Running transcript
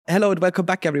Hello and welcome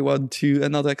back, everyone, to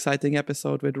another exciting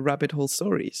episode with Rabbit Hole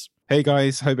Stories. Hey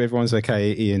guys, hope everyone's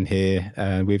okay. Ian here.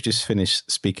 We've just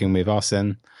finished speaking with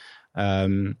Arsen.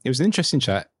 It was an interesting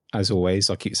chat, as always.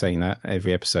 I keep saying that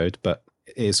every episode, but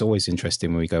it's always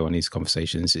interesting when we go on these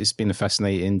conversations. It's been a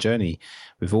fascinating journey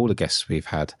with all the guests we've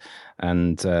had,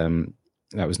 and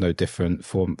that was no different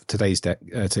for today's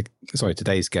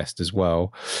guest as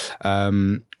well,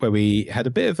 where we had a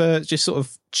bit of a just sort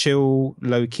of chill,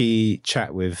 low-key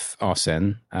chat with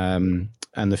Arsen, and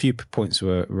a few points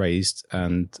were raised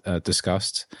and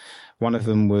discussed. One of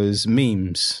them was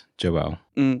memes, Joel.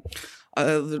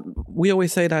 We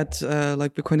always say that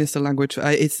like Bitcoin is the language.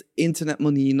 It's internet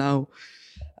money now.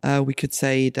 We could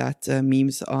say that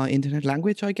memes are internet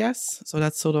language, I guess. So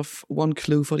that's sort of one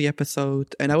clue for the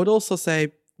episode. And I would also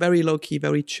say very low-key,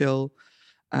 very chill,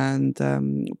 and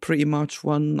pretty much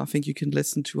one I think you can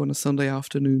listen to on a Sunday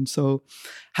afternoon. So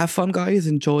have fun, guys.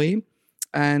 Enjoy,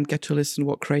 and get to listen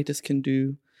what creators can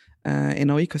do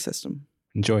in our ecosystem.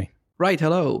 Enjoy. Right,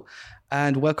 hello.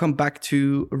 And welcome back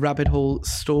to Rabbit Hole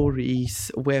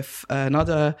Stories with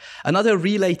another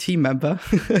Relay team member.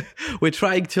 We're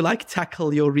trying to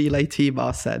tackle your Relay team,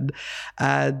 Arsen.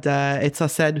 And it's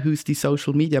Arsen who's the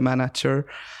social media manager.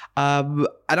 And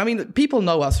I mean, people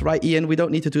know us, right, Ian? We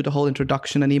don't need to do the whole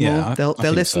introduction anymore. Yeah,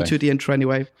 they'll listen to the intro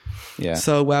anyway. Yeah.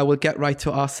 So we'll get right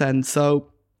to Arsen. So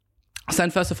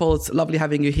Arsen, first of all, it's lovely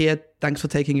having you here. Thanks for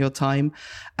taking your time.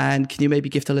 And can you maybe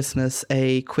give the listeners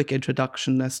a quick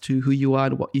introduction as to who you are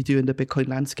and what you do in the Bitcoin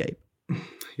landscape?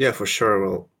 Yeah, for sure.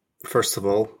 Well, first of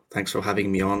all, thanks for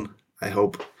having me on. I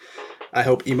hope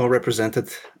Emo represented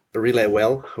Relay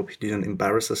well. Hope you didn't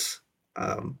embarrass us.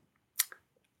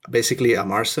 Basically,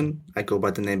 I'm Arsen. I go by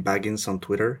the name Baggins on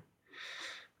Twitter.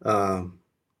 Do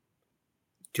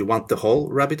you want the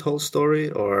whole rabbit hole story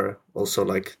or also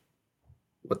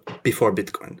what before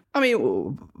Bitcoin? I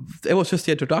mean, it was just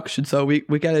the introduction, so we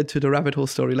get into the rabbit hole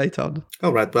story later on.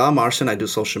 All right. Well, I'm Arsen. I do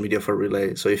social media for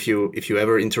Relay. So if you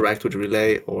ever interact with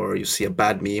Relay or you see a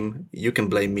bad meme, you can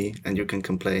blame me and you can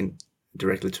complain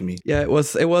directly to me. Yeah, it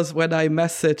was when I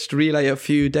messaged Relay a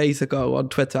few days ago on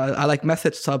Twitter. I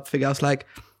messaged something. I was like,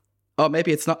 oh,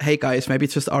 maybe it's not, hey guys, maybe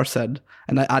it's just Arsen.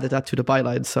 And I added that to the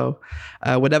byline. So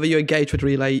whenever you engage with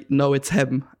Relay, know it's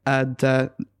him.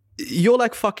 And you're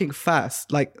fucking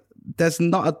fast. There's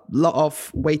not a lot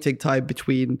of waiting time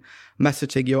between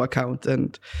messaging your account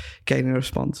and getting a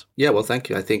response. Yeah, well, thank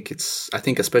you. I think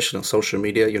especially on social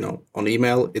media, on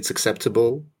email, it's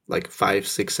acceptable, 5,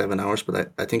 6, 7 hours.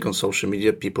 But I think on social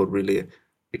media, people really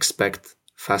expect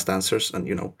fast answers.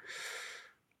 And,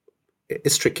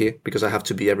 it's tricky because I have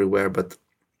to be everywhere. But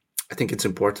I think it's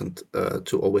important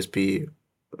to always be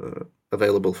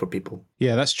available for people.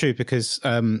 Yeah, that's true because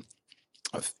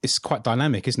it's quite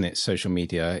dynamic, isn't it? Social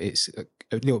media, it's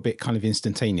a little bit kind of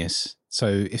instantaneous. So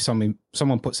if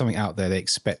someone puts something out there, they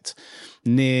expect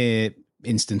near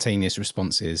instantaneous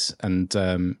responses. And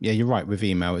yeah, you're right. With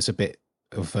email, it's a bit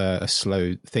of a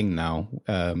slow thing now,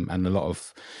 and a lot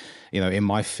of, in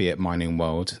my fiat mining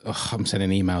world, I'm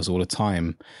sending emails all the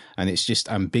time, and it's just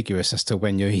ambiguous as to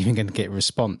when you're even going to get a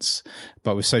response.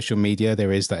 But with social media,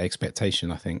 there is that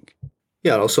expectation, I think.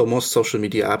 Yeah. Also, most social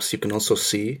media apps, you can also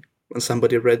see when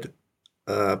somebody read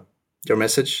your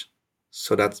message,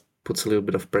 so that puts a little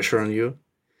bit of pressure on you.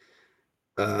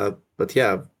 But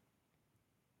yeah,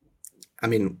 I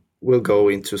mean, we'll go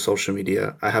into social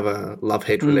media. I have a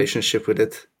love-hate relationship with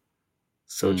it.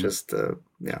 So just,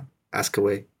 ask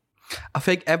away. I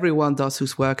think everyone does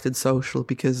who's worked in social,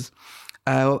 because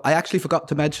I actually forgot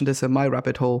to mention this in my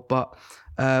rabbit hole, but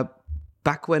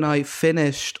back when I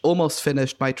almost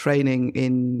finished my training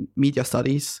in media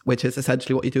studies, which is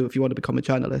essentially what you do if you want to become a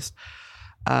journalist,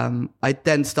 I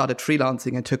then started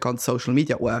freelancing and took on social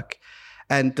media work.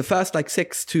 And the first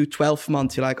 6 to 12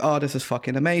 months, you're like, oh, this is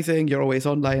fucking amazing. You're always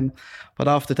online. But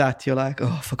after that, you're like,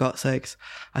 oh, for God's sakes,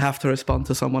 I have to respond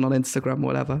to someone on Instagram or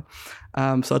whatever.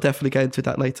 So I'll definitely get into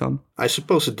that later on. I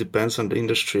suppose it depends on the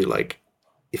industry.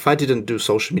 If I didn't do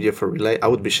social media for Relay, I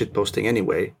would be shitposting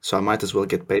anyway. So I might as well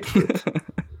get paid for it.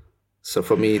 So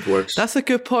for me, it works. That's a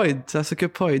good point.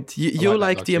 You're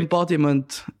like the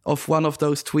embodiment of one of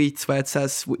those tweets where it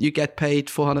says you get paid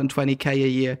 $420K a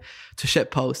year to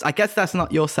shitpost. I guess that's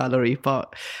not your salary,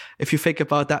 but if you think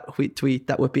about that tweet,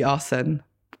 that would be Arsen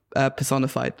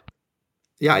personified.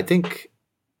 Yeah, I think,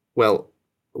 well,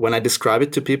 when I describe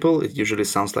it to people, it usually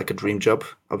sounds like a dream job.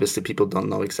 Obviously, people don't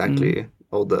know exactly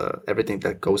everything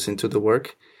that goes into the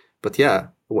work. But yeah,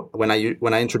 when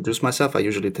I introduce myself, I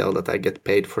usually tell that I get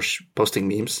paid for posting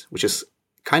memes, which is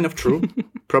kind of true,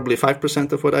 probably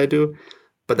 5% of what I do.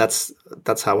 But that's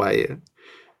how I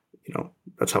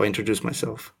introduce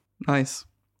myself. Nice.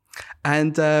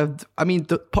 And I mean,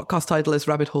 the podcast title is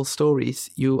Rabbit Hole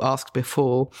Stories, you asked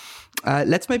before.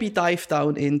 Let's maybe dive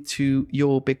down into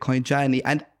your Bitcoin journey.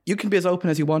 And you can be as open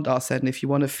as you want, Arsen, if you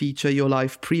want to feature your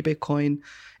life pre-Bitcoin,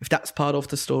 if that's part of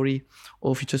the story,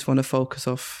 or if you just want to focus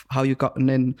off how you gotten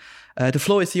in. The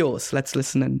floor is yours. Let's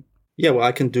listen in. Yeah, well,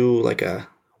 I can do like a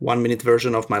 1-minute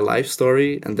version of my life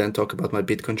story and then talk about my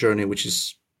Bitcoin journey, which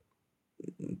is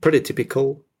pretty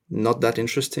typical, not that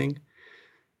interesting.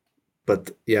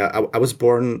 But yeah, I was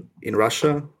born in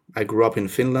Russia. I grew up in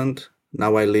Finland.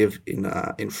 Now I live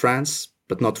in France,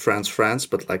 but not France,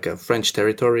 but like a French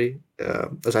territory.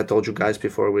 As I told you guys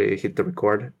before we hit the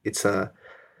record, it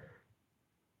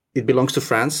belongs to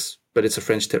France, but it's a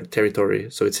French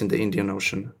territory, so it's in the Indian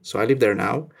Ocean. So I live there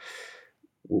now,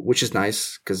 which is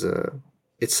nice because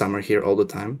it's summer here all the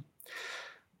time.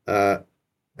 In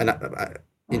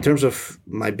terms of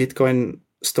my Bitcoin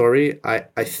story,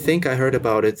 I think I heard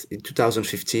about it in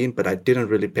 2015, but I didn't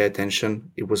really pay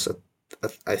attention. It was,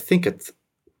 I think, at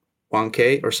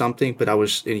 1K or something, but I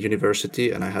was in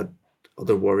university and I had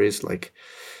other worries like,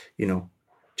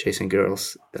 chasing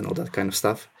girls and all that kind of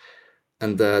stuff.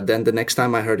 And then the next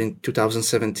time I heard in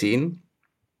 2017,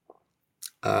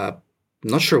 not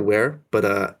sure where,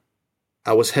 but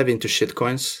I was heavy into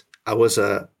shitcoins. I was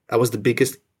the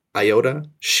biggest IOTA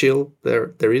shill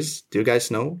there is. Do you guys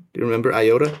know? Do you remember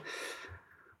IOTA?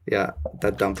 Yeah,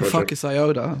 that dumb project. The fuck is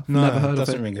IOTA? No, Never heard it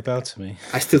doesn't of it. ring a bell to me.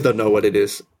 I still don't know what it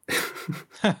is.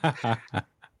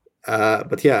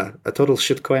 But yeah, a total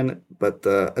shitcoin. But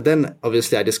then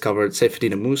obviously I discovered Safety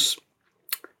the Moose,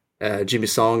 Jimmy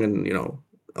Song, and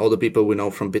all the people we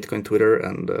know from Bitcoin Twitter,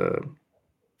 and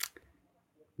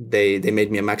they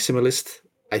made me a maximalist.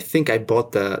 I think I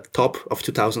bought the top of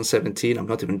 2017. I'm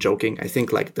not even joking. I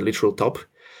think like the literal top.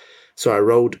 So I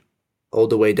rode all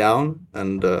the way down,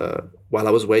 and while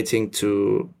I was waiting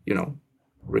to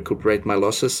recuperate my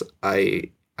losses,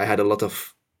 I had a lot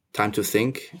of time to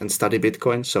think and study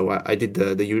Bitcoin. So I did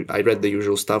I read the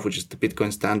usual stuff, which is the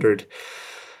Bitcoin Standard,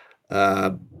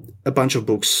 a bunch of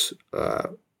books. I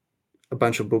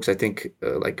think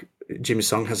like Jimmy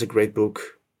Song has a great book.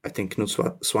 I think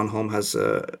Knut Swanholm has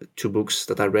 2 books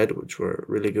that I read, which were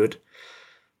really good.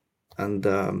 And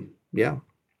yeah,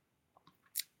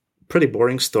 pretty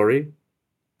boring story,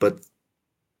 but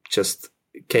just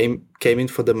came in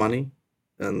for the money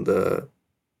and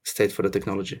stayed for the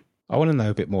technology. I want to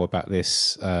know a bit more about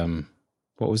this.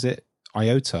 What was it?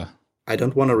 IOTA? I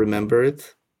don't want to remember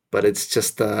it, but it's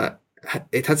just,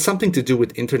 it had something to do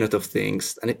with Internet of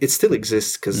Things, and it still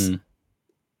exists because,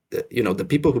 the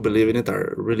people who believe in it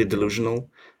are really delusional.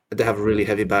 They have really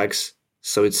heavy bags.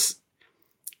 So it's,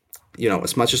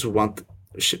 as much as we want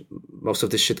most of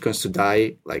the shitcoins to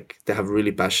die, like they have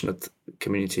really passionate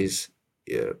communities.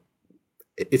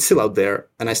 It's still out there,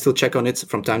 and I still check on it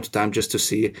from time to time just to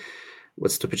see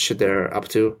what stupid shit they're up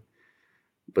to.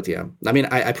 But yeah, I mean,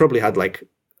 I probably had like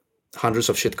hundreds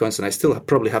of shitcoins, and I still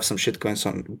probably have some shitcoins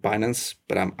on Binance,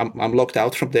 but I'm locked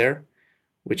out from there,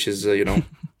 which is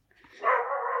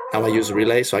now I use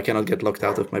Relay, so I cannot get locked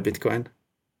out of my Bitcoin.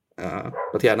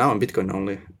 But yeah, now I'm Bitcoin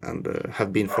only, and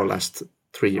have been for the last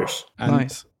 3 years. And,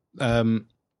 nice.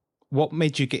 What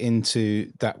made you get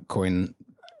into that coin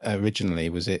originally?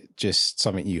 Was it just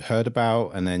something you heard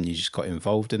about and then you just got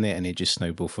involved in it and it just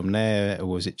snowballed from there? Or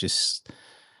was it just,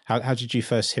 how did you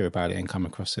first hear about it and come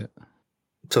across it?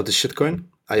 So the shitcoin,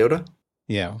 IOTA?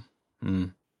 Yeah.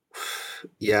 Mm.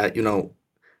 Yeah,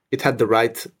 it had the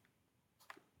right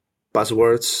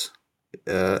buzzwords,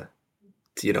 and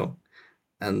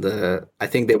I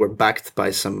think they were backed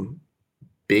by some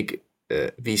big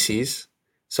VCs.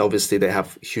 So obviously they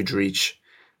have huge reach,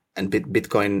 and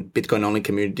Bitcoin only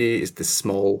community is this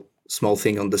small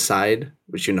thing on the side,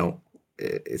 which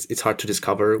it's hard to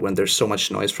discover when there's so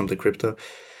much noise from the crypto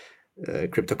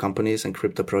companies and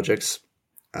crypto projects.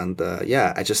 And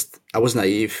I was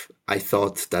naive. I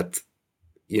thought that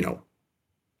Bitcoin,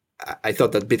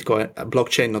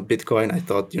 blockchain, not Bitcoin. I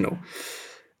thought,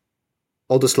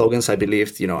 all the slogans I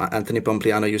believed, Anthony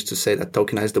Pompliano used to say that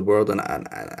tokenize the world. And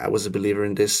I was a believer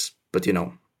in this, but,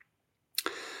 you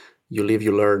live,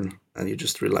 you learn, and you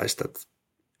just realize that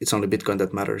it's only Bitcoin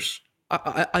that matters.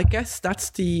 I guess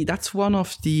that's one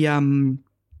of the,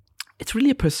 it's really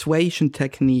a persuasion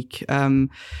technique. And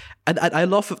I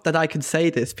love that I can say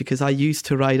this because I used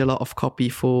to write a lot of copy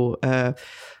for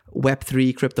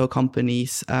Web3 crypto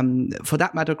companies, for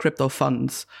that matter, crypto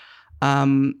funds.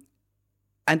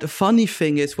 And the funny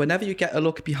thing is, whenever you get a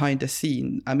look behind the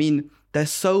scene, I mean,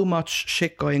 there's so much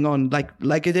shit going on,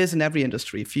 like it is in every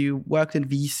industry. If you worked in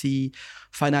VC,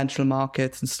 financial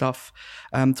markets and stuff,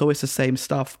 it's always the same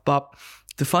stuff. But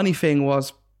the funny thing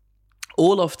was,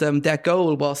 all of them, their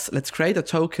goal was, let's create a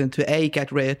token to A,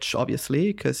 get rich,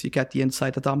 obviously, because you get the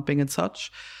insider dumping and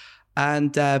such,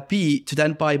 and B, to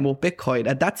then buy more Bitcoin.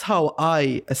 And that's how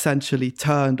I essentially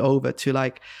turned over to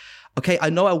like, okay, I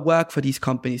know I work for these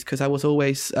companies because I was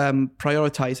always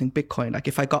prioritizing Bitcoin. Like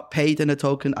if I got paid in a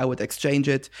token, I would exchange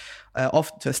it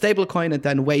off to a stable coin and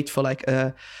then wait for like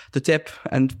the dip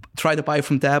and try to buy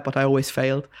from there, but I always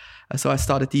failed. So I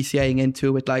started DCAing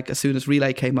into it like as soon as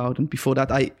Relay came out. And before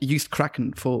that, I used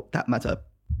Kraken for that matter.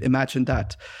 Imagine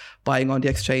that, buying on the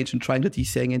exchange and trying to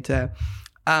DCAing into there.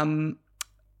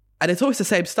 And it's always the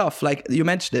same stuff. Like you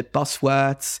mentioned it,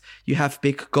 buzzwords, you have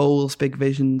big goals, big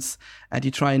visions, and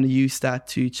you try and use that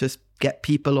to just get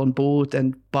people on board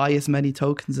and buy as many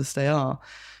tokens as they are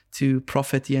to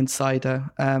profit the insider.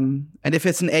 And if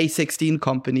it's an A16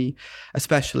 company,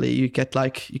 especially, you get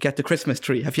the Christmas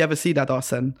tree. Have you ever seen that,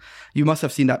 Arsen? You must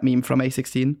have seen that meme from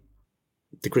A16.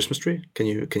 The Christmas tree? Can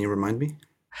you remind me?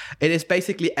 It is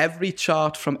basically every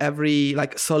chart from every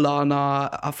like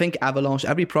Solana, I think Avalanche,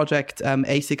 every project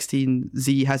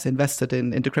A16Z has invested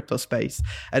in the crypto space.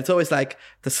 And it's always like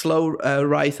the slow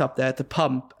rise up there, the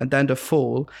pump, and then the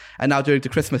fall. And now during the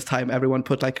Christmas time, everyone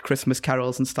put like Christmas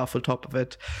carols and stuff on top of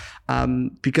it,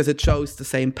 because it shows the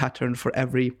same pattern for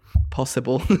every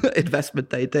possible investment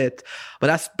they did. But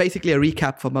that's basically a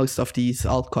recap for most of these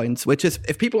altcoins, which is,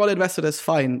 if people want to invest in this,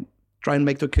 fine. Try and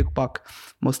make the quick buck.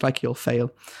 Most likely you'll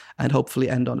fail, and hopefully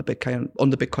end on the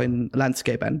Bitcoin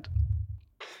landscape end.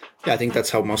 Yeah, I think that's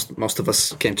how most of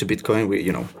us came to Bitcoin.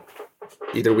 We,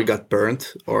 either we got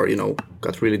burnt or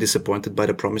got really disappointed by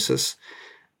the promises.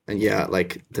 And yeah,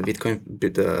 like the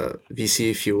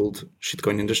VC fueled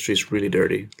shitcoin industry is really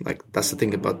dirty. Like that's the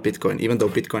thing about Bitcoin. Even though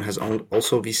Bitcoin has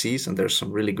also VCs, and there's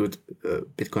some really good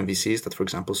Bitcoin VCs that, for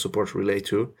example, support Relay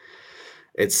too.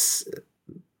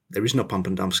 There is no pump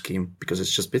and dump scheme because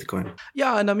it's just Bitcoin.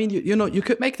 Yeah, and I mean, you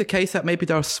could make the case that maybe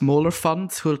there are smaller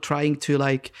funds who are trying to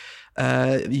like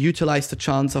utilize the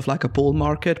chance of like a bull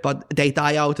market, but they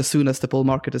die out as soon as the bull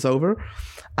market is over.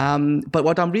 But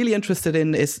what I'm really interested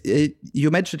in is,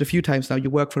 you mentioned a few times now, you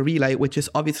work for Relay, which is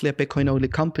obviously a Bitcoin-only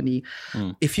company.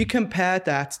 If you compare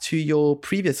that to your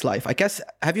previous life, I guess,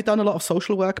 have you done a lot of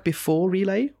social work before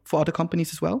Relay for other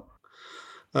companies as well?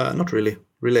 Not really.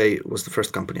 Relay was the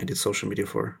first company I did social media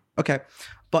for. Okay.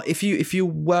 But if you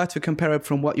were to compare it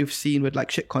from what you've seen with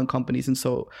like shitcoin companies and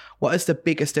so, what is the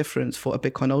biggest difference for a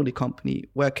Bitcoin only company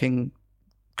working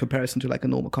comparison to like a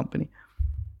normal company?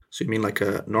 So you mean like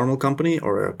a normal company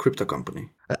or a crypto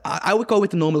company? I would go with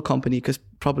the normal company because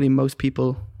probably most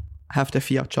people have their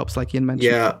fiat jobs like Ian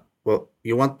mentioned. Yeah. Well,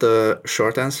 you want the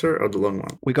short answer or the long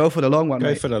one? We go for the long one.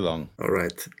 Go for the long. All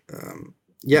right.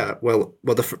 Yeah, well,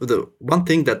 the one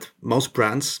thing that most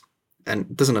brands, and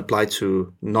it doesn't apply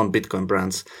to non-Bitcoin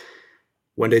brands,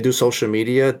 when they do social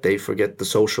media, they forget the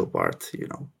social part.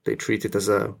 They treat it as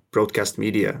a broadcast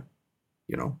media.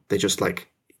 They just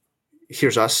like,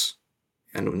 here's us,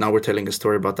 and now we're telling a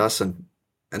story about us, and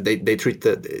they treat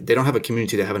they don't have a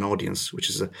community, they have an audience, which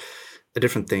is a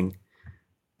different thing,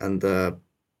 and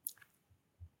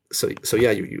so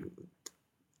yeah,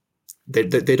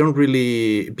 They don't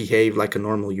really behave like a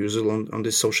normal user on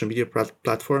these social media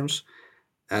platforms.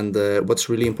 And what's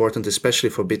really important, especially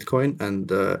for Bitcoin and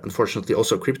unfortunately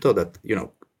also crypto, that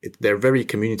they're very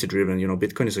community driven.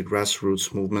 Bitcoin is a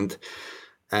grassroots movement,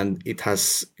 and it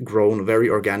has grown very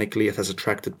organically. It has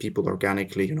attracted people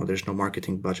organically. There's no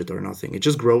marketing budget or nothing. It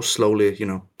just grows slowly.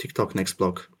 TikTok next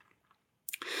block,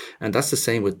 and that's the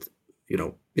same with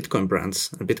Bitcoin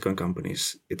brands and Bitcoin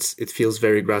companies. It feels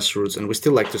very grassroots, and we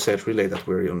still like to say at Relay that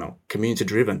we're community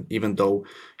driven, even though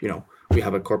we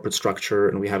have a corporate structure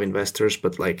and we have investors.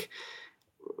 But like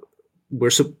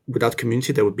without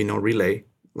community, there would be no Relay.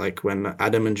 Like when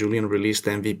Adam and Julian released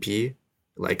the MVP,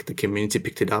 like the community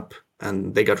picked it up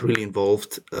and they got really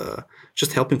involved,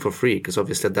 just helping for free, because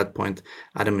obviously at that point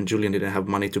Adam and Julian didn't have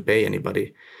money to pay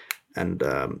anybody, and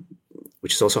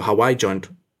which is also how I joined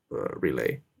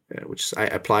Relay. Which I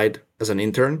applied as an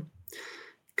intern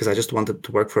because I just wanted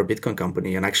to work for a Bitcoin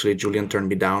company. And actually, Julian turned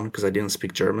me down because I didn't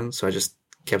speak German. So I just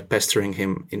kept pestering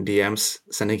him in DMs,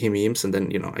 sending him memes. And then,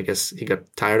 I guess he got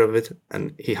tired of it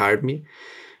and he hired me.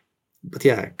 But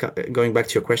yeah, going back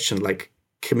to your question, like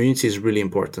community is really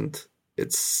important.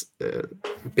 It's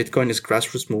Bitcoin is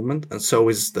grassroots movement, and so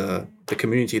is the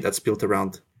community that's built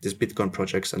around these Bitcoin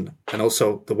projects and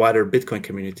also the wider Bitcoin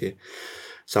community.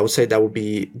 So I would say that would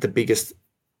be the biggest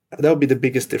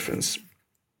difference.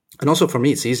 And also for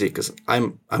me, it's easy because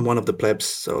I'm one of the plebs,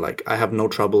 so like I have no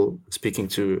trouble speaking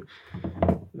to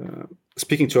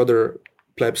other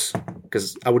plebs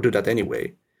because I would do that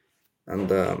anyway. And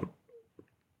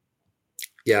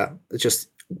yeah, it's just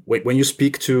when you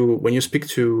speak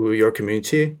to your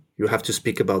community, you have to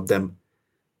speak about them.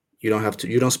 You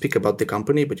don't speak about the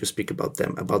company, but you speak about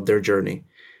them, about their journey.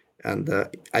 And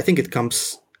I think it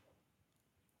comes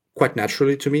quite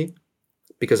naturally to me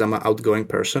because I'm an outgoing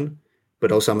person,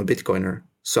 but also I'm a Bitcoiner.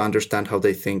 So I understand how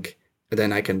they think. And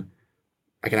then I can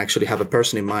actually have a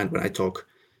person in mind when I talk.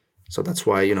 So that's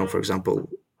why, for example,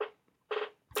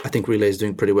 I think Relay is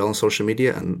doing pretty well on social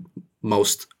media, and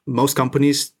most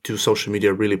companies do social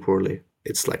media really poorly.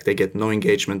 It's like they get no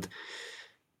engagement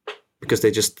because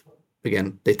they just,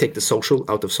 again, they take the social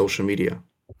out of social media.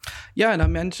 Yeah, and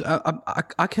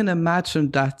I can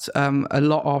imagine that a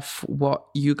lot of what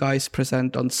you guys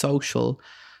present on social,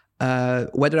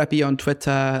 whether it be on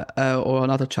Twitter or on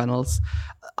other channels,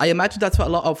 I imagine that's a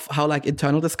lot of how like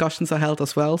internal discussions are held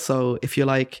as well. So if you're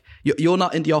like, you're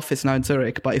not in the office now in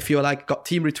Zurich, but if you're like got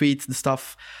team retweets and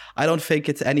stuff, I don't think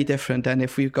it's any different than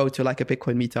if we go to like a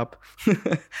Bitcoin meetup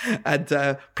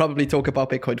and probably talk about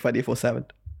Bitcoin 24/7.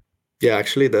 Yeah,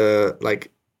 actually,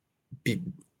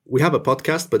 we have a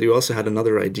podcast, but we also had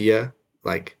another idea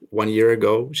like 1 year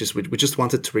ago, which is we just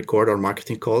wanted to record our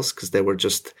marketing calls because it was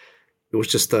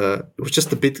just a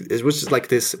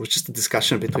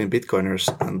discussion between Bitcoiners,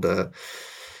 and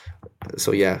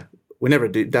so yeah, we never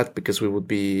did that because we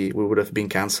would have been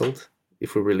cancelled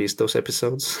if we released those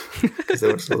episodes because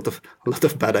there was a lot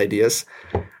of bad ideas.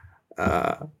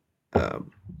 Yeah.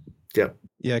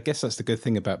 Yeah, I guess that's the good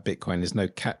thing about Bitcoin. There's no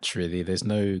catch really. There's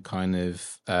no kind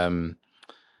of I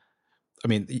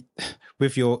mean,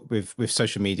 with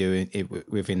social media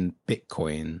within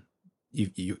Bitcoin,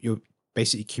 you're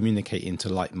basically communicating to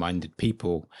like-minded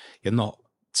people. You're not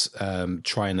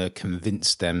trying to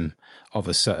convince them of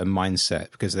a certain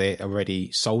mindset because they're already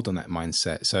sold on that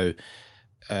mindset. So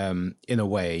in a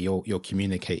way, you're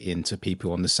communicating to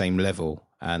people on the same level,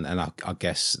 and I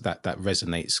guess that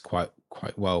resonates quite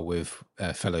well with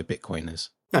fellow Bitcoiners.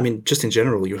 I mean, just in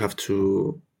general, you have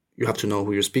to know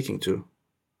who you're speaking to,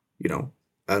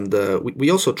 and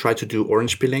we also try to do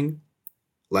orange pilling,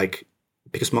 like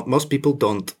because most people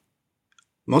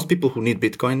who need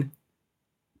Bitcoin,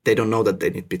 they don't know that they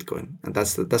need Bitcoin, and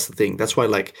that's the thing. That's why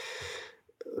like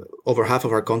over half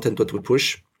of our content that we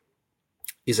push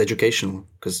is educational,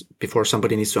 because before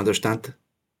somebody needs to understand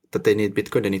that they need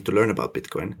Bitcoin, they need to learn about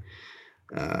Bitcoin.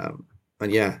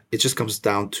 And yeah, it just comes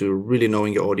down to really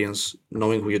knowing your audience,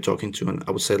 knowing who you're talking to. And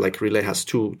I would say like Relay has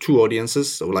two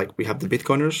audiences. So like we have the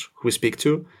Bitcoiners who we speak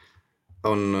to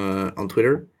on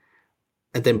Twitter,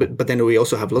 and then but then we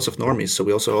also have lots of normies. So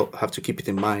we also have to keep it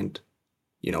in mind,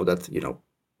 that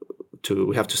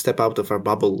we have to step out of our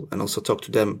bubble and also talk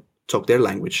to them, talk their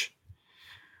language.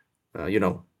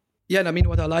 Yeah, and I mean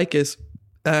what I like is.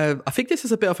 I think this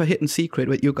is a bit of a hidden secret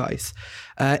with you guys.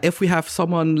 If we have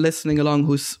someone listening along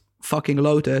who's fucking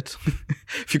loaded,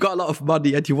 if you got a lot of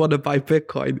money and you want to buy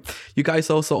Bitcoin, you guys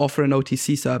also offer an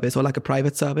OTC service or like a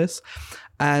private service.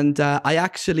 And I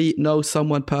actually know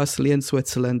someone personally in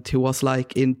Switzerland who was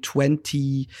like in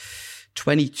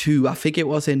 2022, I think it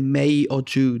was in May or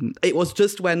June. It was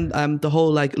just when the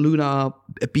whole like Luna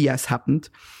BS happened.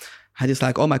 And it's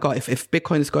like, oh my God, if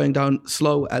Bitcoin is going down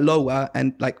lower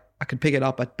and like I can pick it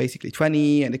up at basically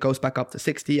 20 and it goes back up to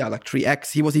 60, I like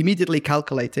 3x. He was immediately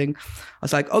calculating. I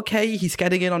was like, okay, he's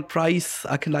getting in on price.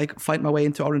 I can like find my way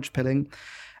into orange pilling.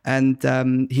 And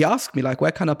he asked me like,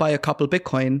 where can I buy a couple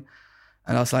Bitcoin?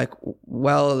 And I was like,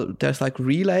 well, there's like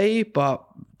Relay, but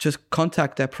just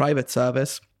contact their private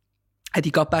service. And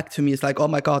he got back to me. It's like, oh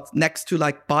my God, next to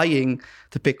like buying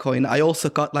the Bitcoin, I also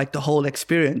got like the whole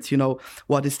experience,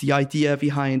 what is the idea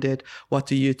behind it? What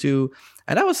do you do?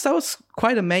 And that was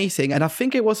quite amazing. And I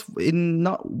think it was in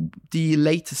not the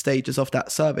later stages of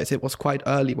that service. It was quite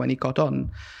early when he got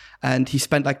on. And he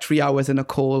spent like 3 hours in a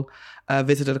call,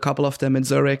 visited a couple of them in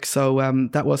Zurich. So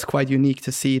that was quite unique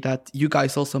to see that you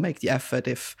guys also make the effort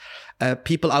if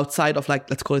people outside of like,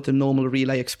 let's call it a normal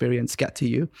Relay experience get to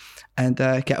you and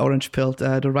get orange pilled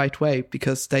the right way,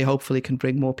 because they hopefully can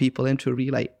bring more people into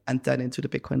Relay and then into the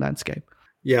Bitcoin landscape.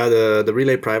 Yeah, the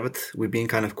Relay private, we've been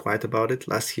kind of quiet about it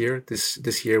last year.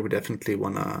 This year, we definitely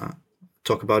want to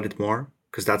talk about it more,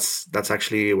 because that's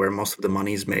actually where most of the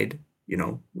money is made,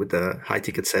 with the high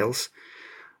ticket sales.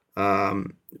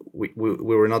 We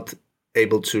were not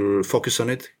able to focus on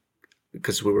it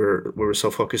because we were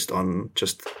so focused on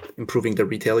just improving the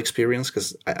retail experience,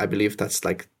 because I believe that's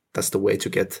the way to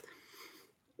get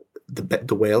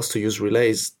the whales to use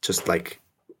Relay, is just like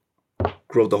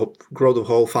grow the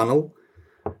whole funnel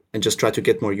and just try to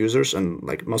get more users. And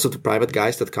like most of the private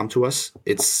guys that come to us,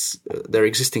 it's their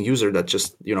existing user that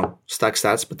just stack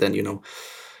stats, but then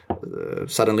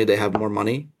suddenly they have more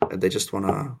money and they just want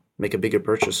to make a bigger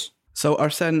purchase. So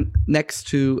Arsen, next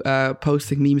to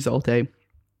posting memes all day,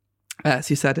 as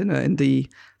you said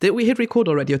did we hit record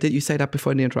already, or did you say that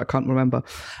before in the intro? I can't remember.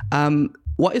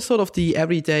 What is sort of the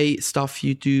everyday stuff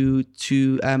you do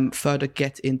to further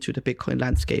get into the Bitcoin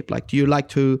landscape? Like, do you like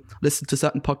to listen to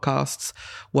certain podcasts,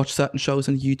 watch certain shows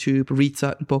on YouTube, read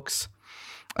certain books?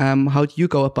 How do you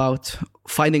go about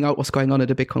finding out what's going on in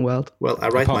the Bitcoin world? Well, I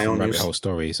write my own rabbit hole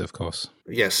stories, of course.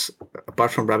 Yes,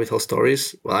 apart from rabbit hole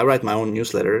stories, well, I write my own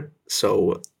newsletter,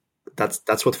 so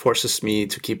that's what forces me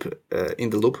to keep in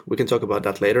the loop. We can talk about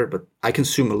that later, but I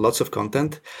consume lots of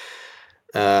content.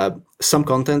 Some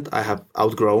content I have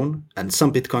outgrown, and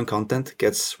some Bitcoin content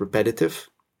gets repetitive.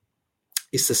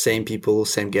 It's the same people,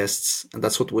 same guests, and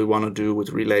that's what we want to do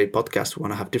with Relay Podcast. We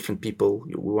want to have different people.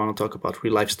 We want to talk about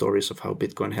real life stories of how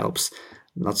Bitcoin helps,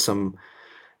 not some,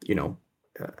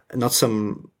 not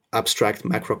some abstract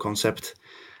macro concept.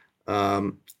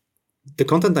 The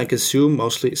content I consume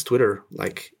mostly is Twitter.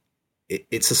 Like,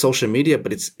 it's a social media,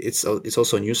 but it's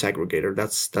also a news aggregator.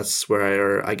 That's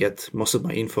where I get most of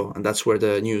my info, and that's where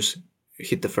the news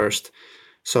hit the first.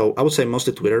 So I would say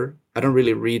mostly Twitter. I don't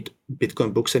really read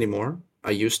Bitcoin books anymore. I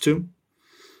used to.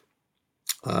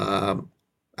 I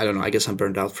don't know. I guess I'm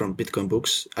burned out from Bitcoin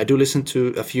books. I do listen to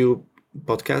a few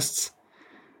podcasts,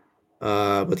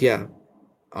 but yeah,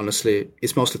 honestly,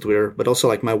 it's mostly Twitter. But also,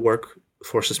 like, my work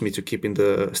forces me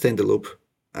to stay in the loop,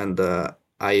 and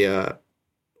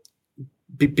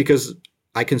because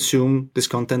I consume this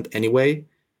content anyway.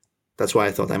 That's why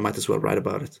I thought I might as well write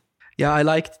about it. Yeah, I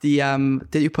liked the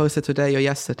did you post it today or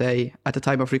yesterday at the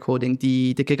time of recording,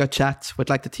 the Giga chat with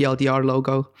like the TLDR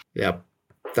logo? Yeah,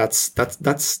 that's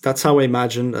how I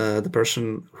imagine the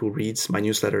person who reads my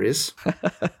newsletter is.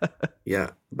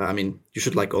 Yeah, but I mean, you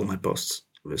should like all my posts,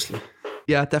 obviously.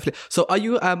 Yeah, definitely. So are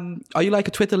you like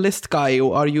a Twitter list guy,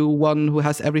 or are you one who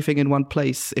has everything in one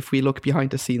place? If we look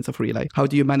behind the scenes of Relay, how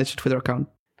do you manage a Twitter account?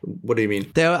 What do you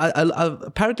mean? There are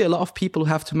apparently a lot of people who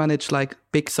have to manage like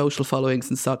big social followings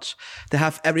and such. They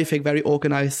have everything very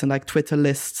organized and like Twitter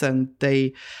lists, and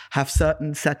they have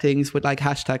certain settings with like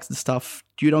hashtags and stuff.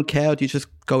 You don't care, or do you just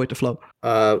go with the flow?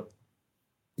 I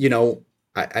know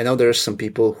there's some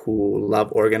people who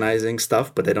love organizing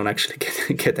stuff, but they don't actually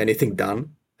get anything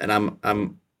done. And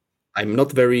I'm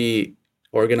not very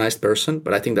organized person,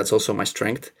 but I think that's also my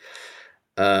strength.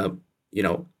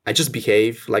 I just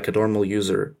behave like a normal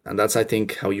user, and that's, I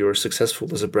think, how you're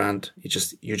successful as a brand. You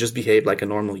just behave like a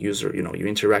normal user. You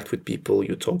interact with people,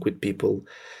 you talk with people.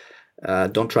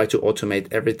 Don't try to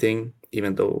automate everything,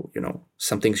 even though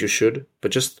some things you should.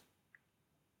 But just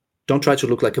don't try to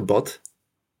look like a bot,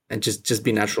 and just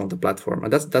be natural on the platform.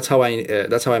 And that's how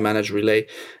I manage Relay.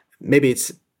 Maybe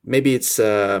it's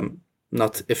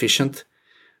not efficient,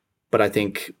 but I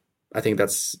think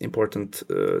that's important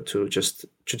to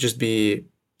just be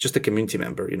just a community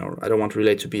member. I don't want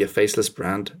Relay to be a faceless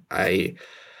brand.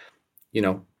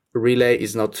 Relay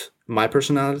is not my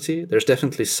personality. There's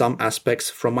definitely some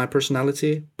aspects from my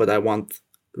personality, but I want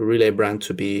Relay brand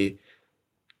to be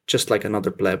just like another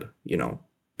pleb,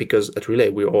 because at Relay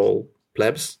we're all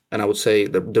plebs, and I would say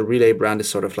the Relay brand is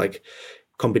sort of like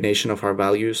combination of our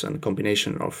values and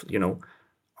combination of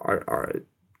our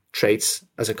traits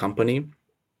as a company.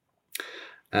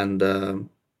 And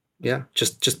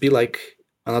just be like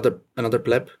another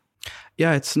pleb.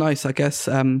 Yeah, it's nice, I guess.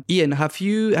 Ian, do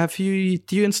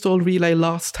you install Relay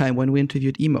last time when we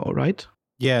interviewed Emo, right?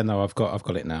 Yeah, no, I've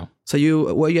got it now. So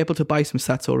were you able to buy some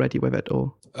sats already with it,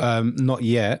 or? Not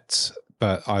yet,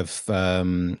 but I've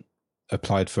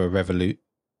applied for a Revolut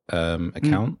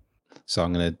account. So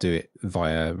I'm going to do it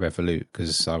via Revolut,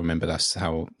 because I remember that's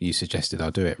how you suggested I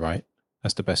do it, right?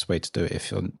 That's the best way to do it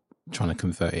if you're trying to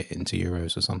convert it into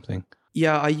euros or something.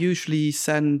 Yeah, I usually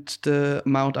send the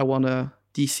amount I want to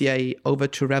DCA over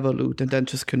to Revolut and then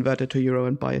just convert it to euro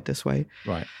and buy it this way.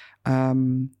 Right. I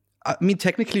mean,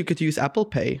 technically you could use Apple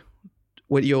Pay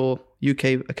with your UK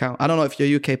account. I don't know if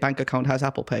your UK bank account has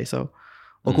Apple Pay, or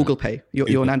Google Pay.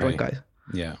 You're an Android guy.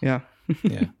 Yeah. Yeah.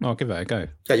 Yeah. I'll give that a go.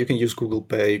 Yeah, you can use Google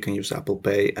Pay, you can use Apple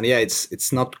Pay. And yeah,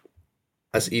 it's not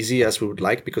as easy as we would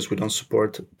like, because we don't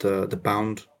support the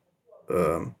pound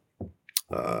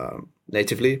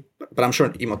natively, but I'm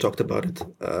sure Emo talked about it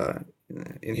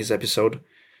in his episode.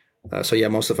 So yeah,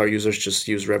 most of our users just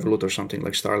use Revolut or something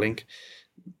like Starlink.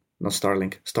 Not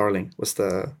Starlink. Starling.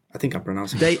 I think I'm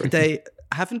pronouncing it correctly. They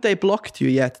haven't they blocked you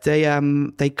yet?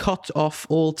 They cut off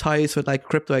all ties with like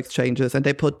crypto exchanges, and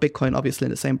they put Bitcoin obviously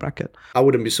in the same bracket. I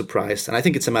wouldn't be surprised, and I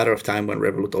think it's a matter of time when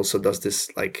Revolut also does this.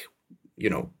 Like,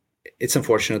 it's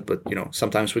unfortunate, but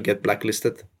sometimes we get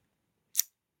blacklisted.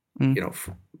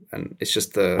 and it's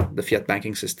just the fiat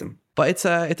banking system. But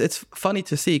it's funny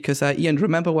to see because Ian,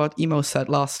 remember what Emo said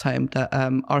last time, that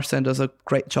Arsen does a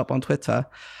great job on Twitter.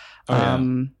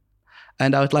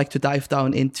 And I would like to dive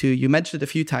down into, you mentioned it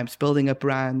a few times, building a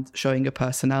brand, showing a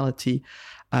personality.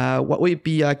 What would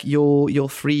be like your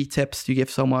 3 tips to give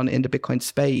someone in the Bitcoin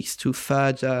space to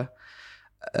further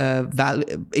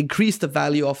increase the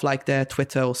value of like their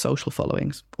Twitter or social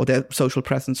followings, or their social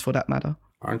presence for that matter?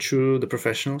 Aren't you the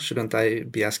professional? Shouldn't I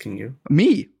be asking you?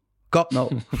 Me? God,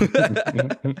 no.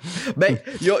 Mate,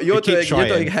 you're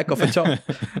doing a heck of a job.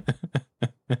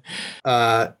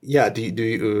 Yeah.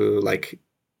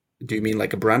 Do you mean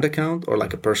like a brand account or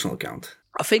like a personal account?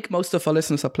 I think most of our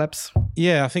listeners are plebs.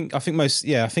 Yeah, I think most.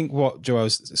 Yeah, I think what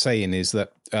Joel's saying is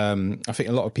that I think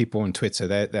a lot of people on Twitter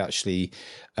they're actually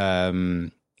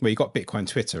well, you got Bitcoin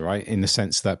Twitter, right? In the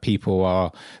sense that people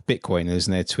are Bitcoiners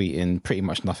and they're tweeting pretty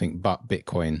much nothing but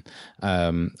Bitcoin.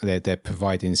 They're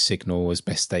providing signal as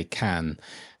best they can.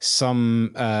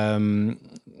 Some of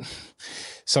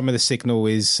the signal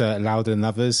is louder than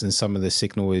others, and some of the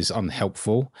signal is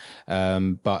unhelpful.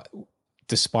 But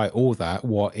despite all that,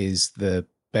 what is the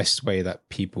best way that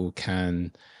people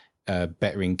can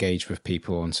better engage with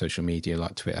people on social media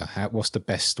like Twitter? What's the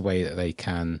best way that they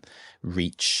can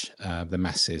reach the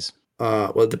masses?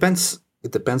 Well, it depends.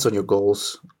 It depends on your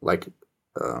goals. Like,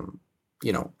 I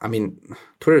mean,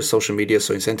 Twitter is social media,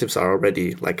 so incentives are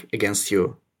already like against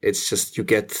you. It's just you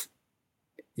get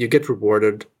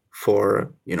rewarded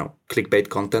for clickbait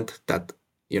content that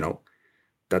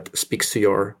that speaks to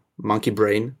your monkey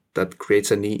brain, that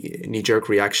creates a knee-jerk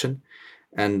reaction.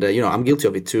 And I'm guilty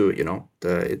of it too.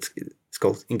 It's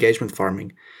called engagement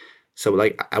farming. So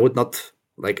like I would not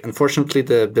like. Unfortunately,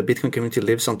 the Bitcoin community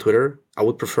lives on Twitter. I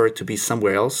would prefer it to be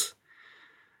somewhere else.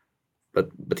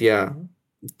 But yeah,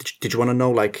 did you want to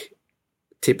know like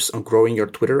tips on growing your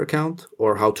Twitter account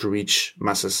or how to reach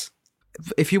masses?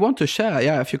 If you want to share,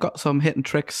 yeah, if you got some hidden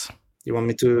tricks. You want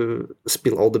me to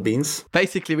spill all the beans?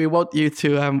 Basically, we want you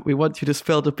to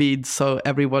spill the beans so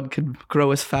everyone can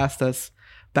grow as fast as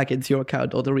back into your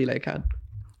account or the Relay account.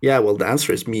 Yeah, well, the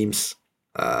answer is memes.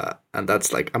 And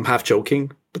that's like, I'm half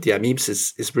joking, but yeah, memes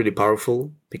is really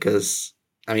powerful because,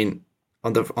 I mean,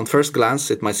 on first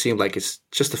glance, it might seem like it's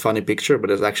just a funny picture,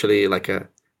 but it's actually like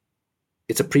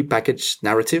it's a prepackaged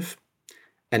narrative,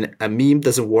 and a meme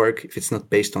doesn't work if it's not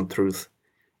based on truth.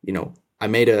 I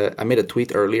made a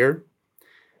tweet earlier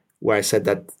where I said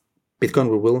that Bitcoin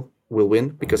will win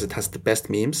because it has the best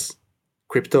memes.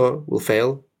 Crypto will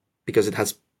fail because it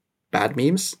has bad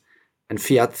memes, and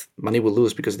fiat money will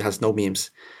lose because it has no memes.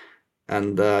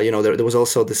 And there was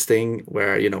also this thing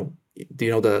where do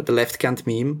you know the left can't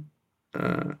meme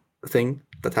thing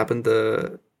that happened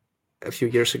a few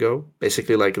years ago?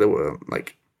 Basically, like there were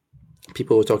like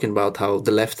people were talking about how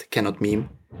the left cannot meme,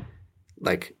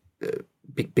 like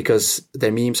because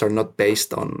their memes are not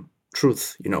based on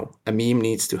truth. A meme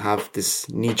needs to have this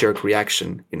knee-jerk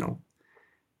reaction.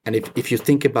 And if you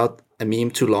think about a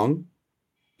meme too long,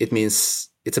 it means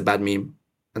it's a bad meme.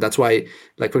 And that's why,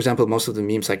 like, for example, most of the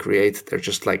memes I create, they're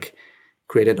just like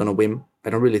created on a whim. I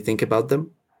don't really think about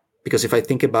them, because if I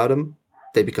think about them,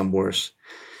 they become worse.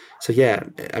 So yeah,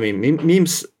 I mean,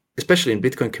 memes, especially in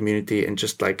Bitcoin community and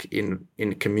just like in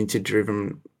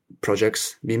community-driven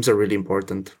projects, memes are really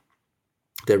important.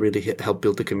 They really help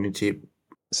build the community.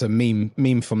 So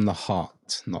meme from the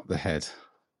heart, not the head.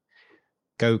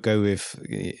 Go with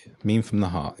meme from the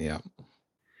heart. Yeah.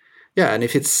 Yeah, and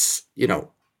if it's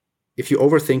if you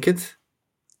overthink it,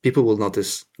 people will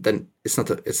notice. Then it's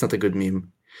not a good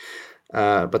meme.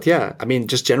 But yeah, I mean,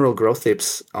 just general growth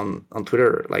tips on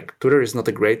Twitter. Like, Twitter is not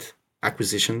a great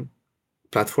acquisition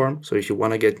platform. So if you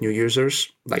want to get new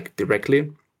users like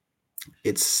directly,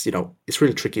 it's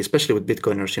really tricky, especially with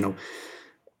Bitcoiners.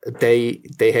 They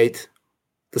hate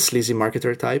the sleazy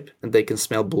marketer type, and they can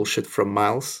smell bullshit from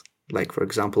miles. Like, for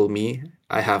example, me,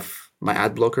 I have my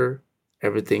ad blocker,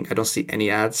 everything. I don't see any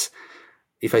ads.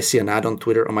 If I see an ad on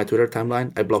Twitter, on my Twitter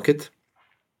timeline, I block it.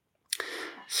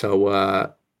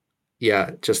 So,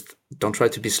 yeah, just don't try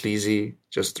to be sleazy.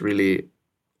 Just really,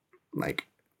 like,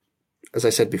 as I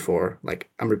said before, like,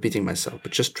 I'm repeating myself,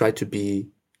 but just try to be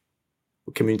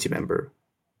a community member.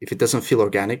 If it doesn't feel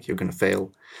organic, you're going to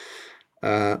fail.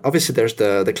 Obviously, there's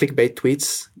the clickbait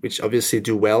tweets, which obviously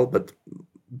do well, but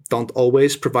don't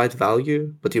always provide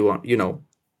value. But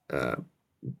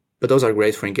but those are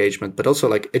great for engagement. But also,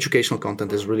 like, educational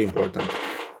content is really important,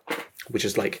 which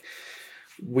is like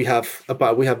we have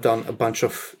done a bunch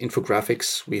of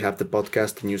infographics. We have the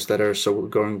podcast, the newsletter, so we're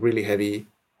going really heavy.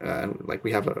 And like,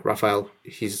 we have Raphael,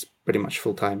 he's pretty much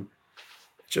full time.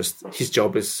 Just his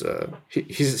job is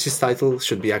his title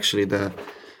should be actually the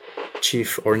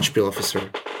chief orange pill officer,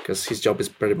 because his job is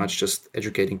pretty much just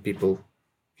educating people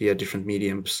via different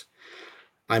mediums.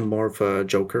 I'm more of a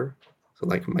joker, so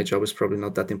like my job is probably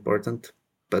not that important.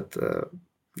 But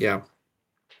yeah,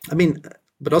 I mean,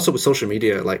 but also with social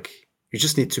media, like you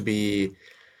just need to be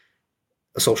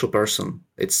a social person.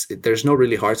 There's no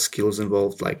really hard skills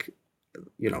involved. Like,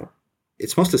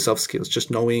 it's mostly soft skills,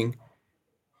 just knowing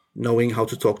how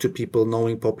to talk to people,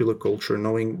 knowing popular culture,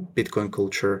 knowing Bitcoin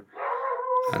culture.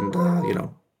 And,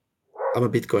 I'm a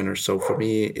Bitcoiner. So for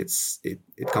me,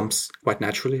 it comes quite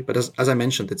naturally. But as I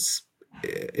mentioned,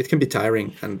 it can be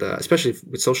tiring. And especially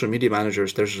with social media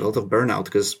managers, there's a lot of burnout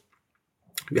because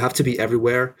you have to be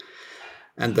everywhere.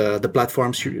 And the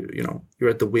platforms, you're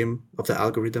at the whim of the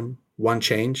algorithm. One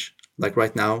change, like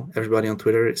right now, everybody on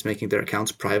Twitter is making their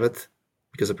accounts private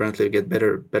because apparently you get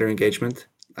better engagement.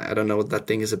 I don't know what that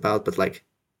thing is about, but like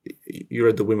you're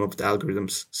at the whim of the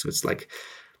algorithms. So it's like,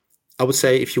 I would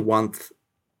say if you want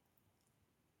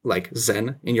like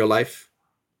Zen in your life,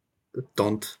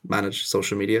 don't manage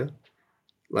social media.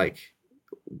 Like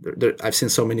I've seen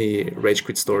so many rage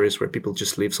quit stories where people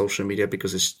just leave social media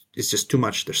because it's just too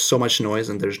much. There's so much noise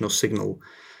and there's no signal.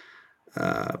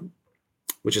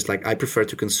 Which is like, I prefer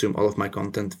to consume all of my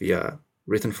content via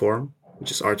written form,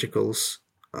 which is articles,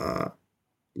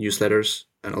 newsletters,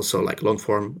 and also like long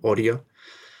form audio.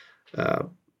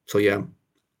 So yeah,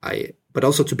 but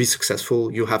also to be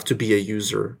successful, you have to be a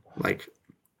user. Like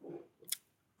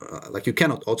you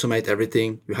cannot automate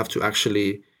everything. You have to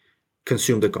actually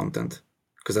consume the content,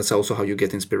 because that's also how you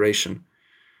get inspiration.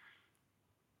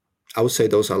 I would say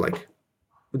those are like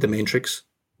the main tricks,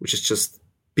 which is just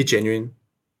be genuine,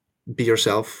 be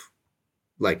yourself,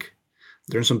 like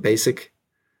learn some basic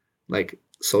like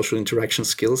social interaction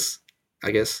skills, I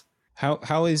guess.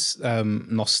 How is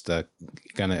Nostr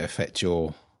going to affect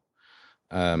your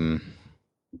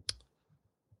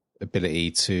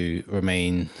ability to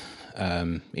remain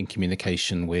in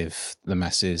communication with the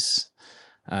masses?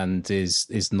 And is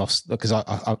Nostr, because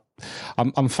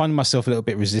I'm finding myself a little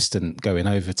bit resistant going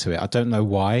over to it. I don't know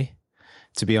why,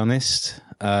 to be honest.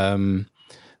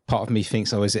 Part of me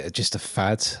thinks, is it just a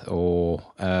fad? Or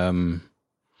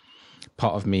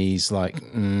part of me is like,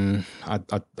 I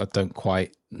don't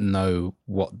quite know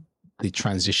what the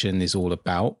transition is all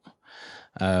about.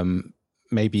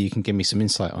 Maybe you can give me some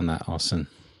insight on that, Arsen.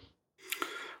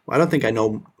 Well, I don't think I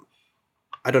know.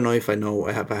 I don't know if I know.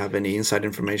 I have any inside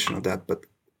information on that, but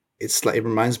it's like, it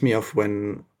reminds me of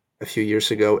when a few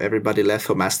years ago everybody left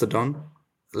for Mastodon,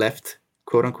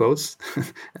 quote unquote,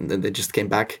 and then they just came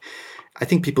back. I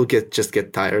think people get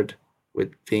tired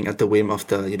with being at the whim of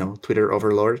the Twitter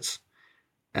overlords,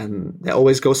 and they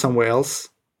always go somewhere else.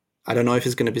 I don't know if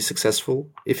it's going to be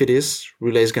successful. If it is,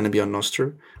 Relay is going to be on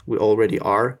Nostr. We already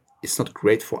are. It's not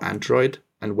great for Android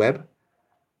and web,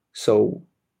 so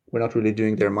we're not really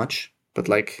doing there much. But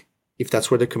like, if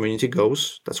that's where the community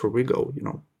goes, that's where we go.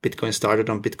 Bitcoin started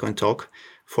on Bitcoin Talk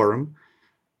forum,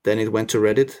 then it went to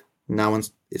Reddit. Now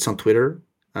it's on Twitter,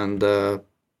 and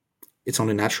it's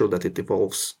only natural that it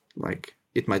evolves. Like,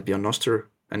 it might be on Nostr,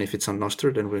 and if it's on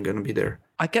Nostr, then we're going to be there.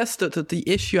 I guess the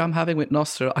issue I'm having with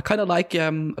Nostr, I kind of like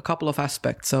a couple of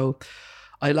aspects. So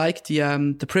I like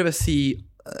the privacy,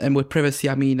 and with privacy,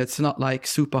 I mean, it's not like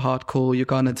super hardcore, you're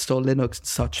going to install Linux and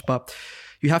such, but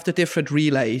you have the different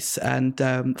relays. And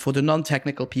for the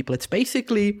non-technical people, it's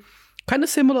basically kind of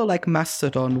similar like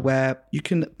Mastodon, where you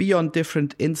can be on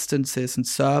different instances and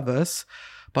servers,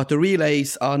 but the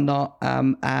relays are not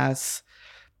as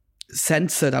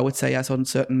censored, I would say, as on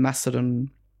certain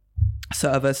Mastodon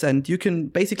servers. And you can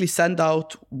basically send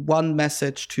out one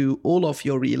message to all of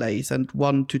your relays and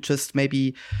one to just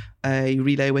maybe a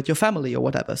relay with your family or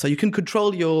whatever. So you can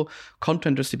control your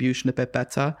content distribution a bit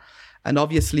better. And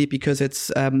obviously, because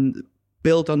it's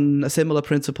built on a similar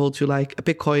principle to like a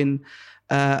Bitcoin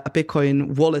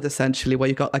wallet, essentially, where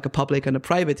you got like a public and a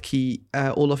private key,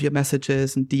 all of your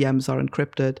messages and DMs are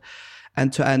encrypted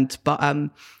end to end. But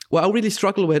what I really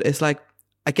struggle with is like,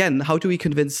 again, how do we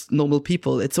convince normal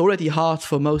people? It's already hard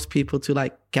for most people to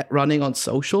like get running on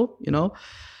social,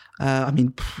 I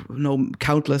mean,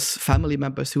 countless family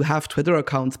members who have Twitter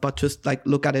accounts, but just like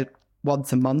look at it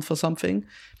once a month or something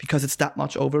because it's that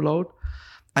much overload.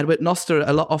 And with Nostr,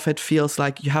 a lot of it feels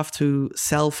like you have to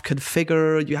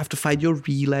self-configure, you have to find your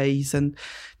relays, and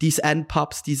these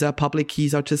npubs, these public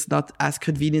keys are just not as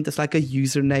convenient as like a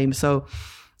username. So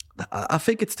I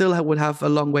think it still would have a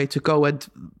long way to go. And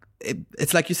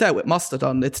it's like you said with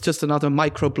Mastodon, it's just another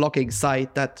micro-blogging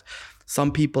site that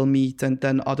some people meet and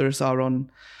then others are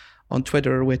on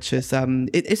Twitter, which is,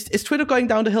 is Twitter going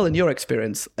down the hill in your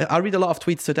experience? I read a lot of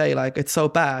tweets today, like it's so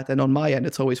bad, and on my end,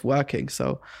 it's always working.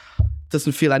 So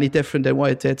doesn't feel any different than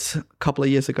what it did a couple of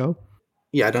years ago.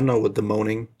 Yeah, I don't know what the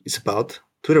moaning is about.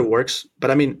 Twitter works, but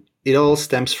I mean, it all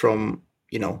stems from,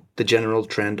 the general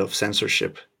trend of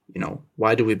censorship.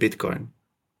 Why do we Bitcoin?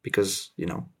 Because,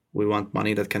 we want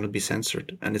money that cannot be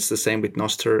censored. And it's the same with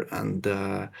Nostr and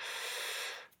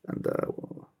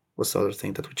what's the other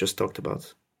thing that we just talked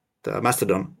about? The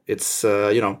Mastodon. It's,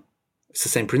 it's the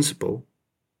same principle.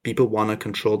 People want to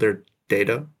control their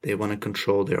data. They want to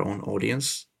control their own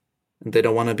audience. And they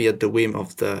don't want to be at the whim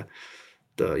of the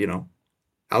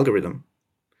algorithm.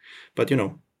 But,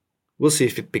 we'll see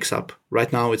if it picks up.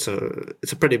 Right now, it's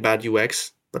a pretty bad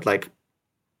UX. But like,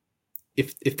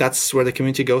 if that's where the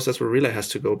community goes, that's where Relay has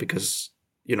to go, because,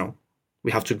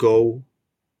 we have to go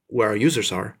where our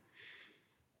users are.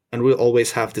 And we'll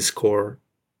always have this core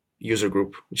user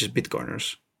group, which is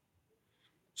Bitcoiners.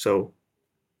 So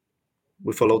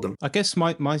we follow them. I guess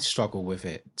my struggle with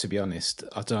it, to be honest,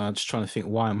 I don't know, I'm just trying to think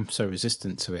why I'm so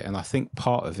resistant to it. And I think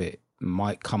part of it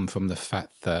might come from the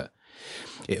fact that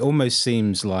it almost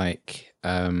seems like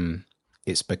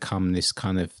it's become this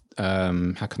kind of,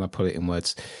 how can I put it in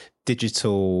words,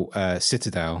 digital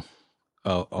citadel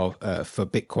for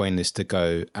Bitcoiners to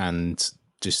go and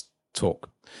just talk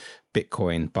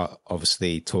Bitcoin, but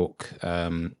obviously talk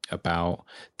about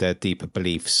their deeper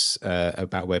beliefs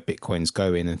about where Bitcoin's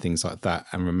going and things like that,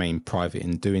 and remain private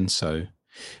in doing so,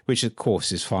 which of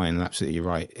course is fine and absolutely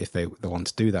right if they want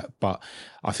to do that. But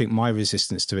I think my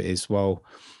resistance to it is, well,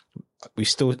 we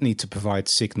still need to provide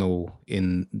signal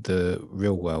in the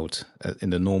real world,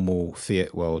 in the normal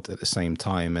fiat world at the same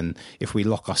time. And if we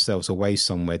lock ourselves away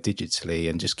somewhere digitally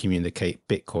and just communicate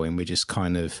Bitcoin, we're just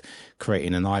kind of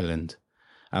creating an island.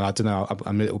 And I don't know,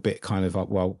 I'm a little bit kind of,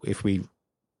 well, if we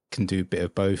can do a bit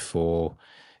of both, or,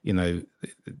 I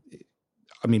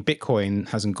mean, Bitcoin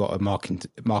hasn't got a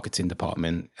marketing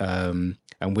department, and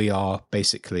we are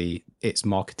basically its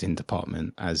marketing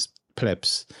department as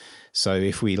plebs. So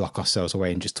if we lock ourselves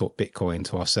away and just talk Bitcoin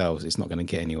to ourselves, it's not going to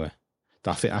get anywhere.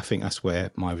 I think that's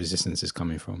where my resistance is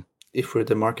coming from. If we're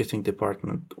the marketing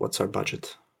department, what's our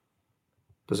budget?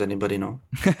 Does anybody know?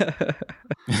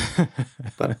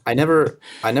 But I never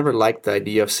liked the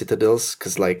idea of citadels,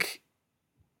 because like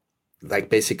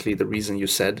basically the reason you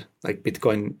said, like,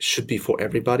 Bitcoin should be for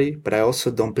everybody, but I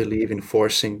also don't believe in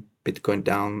forcing Bitcoin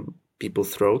down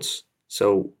people's throats.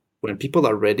 So when people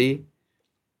are ready,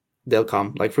 they'll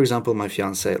come. Like, for example, my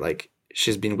fiance, like,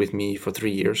 she's been with me for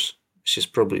 3 years. She's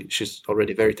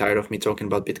already very tired of me talking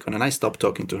about Bitcoin, and I stopped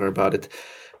talking to her about it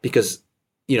because,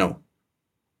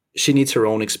 she needs her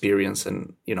own experience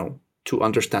and, to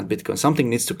understand Bitcoin. Something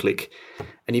needs to click.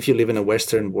 And if you live in a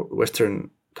Western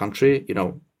country,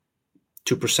 2%,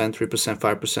 3%,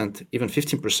 5%, even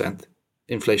 15%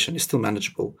 inflation is still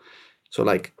manageable. So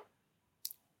like,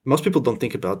 most people don't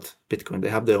think about Bitcoin. They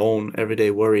have their own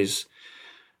everyday worries.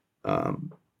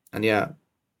 And yeah,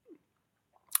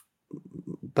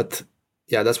 but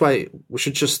yeah, that's why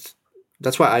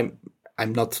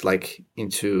I'm not like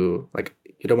into, like,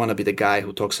 you don't want to be the guy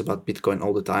who talks about Bitcoin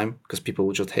all the time, because people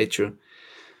will just hate you.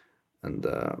 And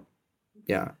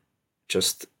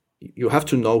just, you have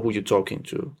to know who you're talking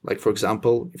to. Like, for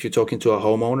example, if you're talking to a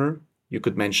homeowner, you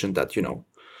could mention that,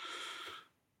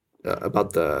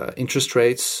 about the interest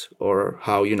rates, or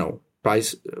how,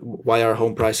 why are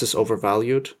home prices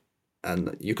overvalued? And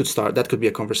that could be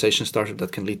a conversation starter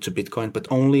that can lead to Bitcoin, but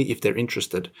only if they're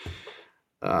interested.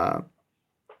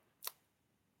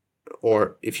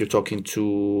 Or if you're talking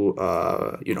to,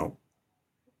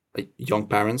 young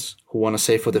parents who want to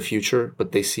save for the future,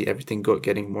 but they see everything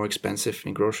getting more expensive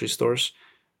in grocery stores,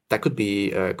 that could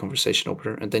be a conversation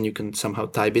opener. And then you can somehow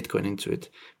tie Bitcoin into it.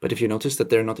 But if you notice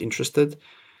that they're not interested,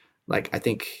 like, I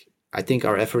think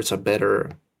our efforts are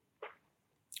better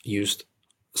used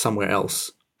somewhere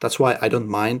else. That's why I don't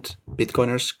mind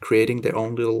Bitcoiners creating their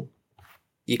own little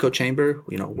echo chamber,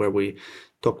 where we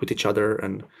talk with each other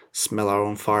and smell our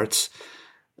own farts.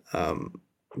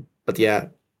 But yeah,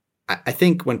 I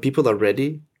think when people are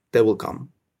ready, they will come.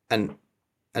 And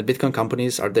Bitcoin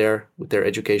companies are there with their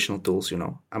educational tools.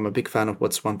 I'm a big fan of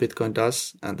what One Bitcoin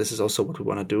does. And this is also what we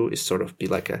want to do, is sort of be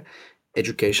like a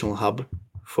educational hub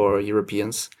for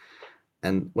Europeans.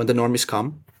 And when the normies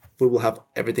come, we will have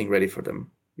everything ready for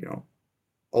them.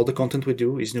 All the content we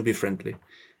do is newbie friendly.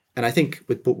 And I think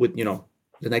with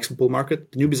the next bull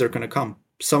market, the newbies are going to come.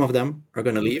 Some of them are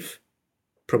going to leave,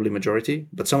 probably majority,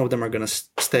 but some of them are going to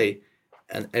stay.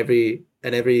 And every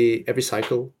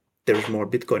cycle, there's more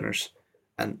Bitcoiners.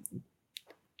 And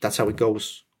that's how it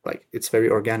goes. Like, it's very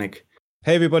organic.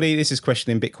 Hey everybody, this is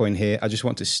Questioning Bitcoin here. I just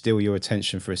want to steal your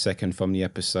attention for a second from the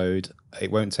episode.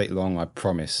 It won't take long, I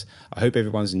promise. I hope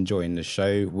everyone's enjoying the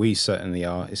show. We certainly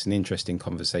are. It's an interesting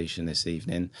conversation this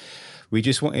evening. We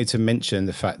just wanted to mention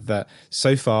the fact that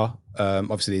so far,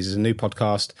 obviously this is a new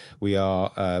podcast. We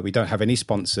don't have any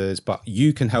sponsors, but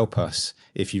you can help us.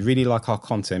 If you really like our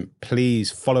content, please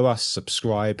follow us,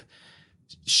 subscribe,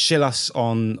 shill us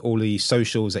on all the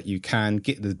socials that you can,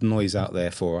 get the noise out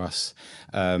there for us.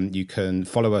 You can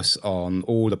follow us on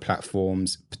all the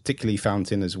platforms, particularly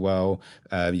Fountain as well,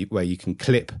 where you can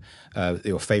clip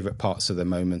your favorite parts of the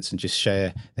moments and just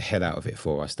share the hell out of it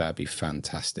for us. That'd be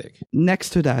fantastic.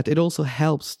 Next to that, it also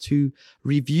helps to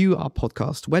review our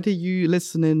podcast, whether you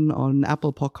listen in on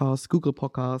Apple Podcasts, Google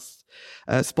Podcasts,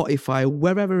 Spotify,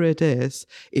 wherever it is.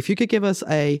 If you could give us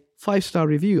a 5-star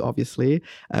review, obviously,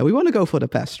 we want to go for the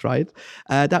best, right?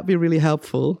 That'd be really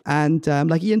helpful. And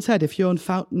like Ian said, if you're on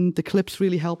Fountain, the clips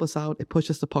really help us out. It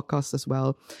pushes the podcast as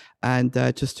well. And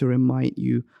just to remind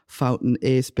you, Fountain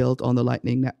is built on the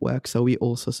Lightning Network, so we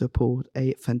also support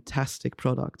a fantastic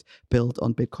product built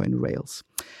on Bitcoin Rails.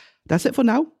 That's it for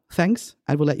now. Thanks,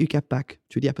 and we'll let you get back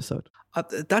to the episode.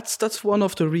 That's one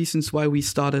of the reasons why we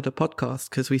started a podcast,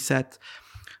 because we said,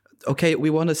 okay, we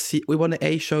want to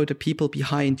show the people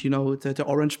behind, the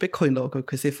orange Bitcoin logo.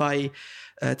 Because if I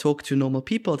talk to normal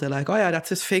people, they're like, oh yeah, that's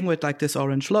this thing with like this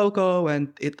orange logo,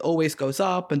 and it always goes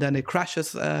up and then it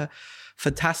crashes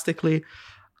fantastically.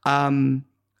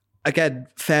 Again,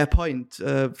 fair point.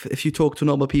 If you talk to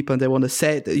normal people and they want to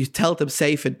say, you tell them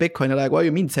safe in Bitcoin, they're like, what do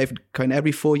you mean safe in Bitcoin?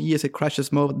 Every 4 years it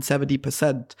crashes more than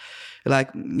 70%. You're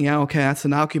like, yeah, okay, that's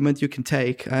an argument you can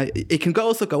take. It can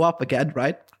also go up again,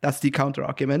 right? That's the counter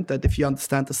argument, that if you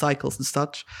understand the cycles and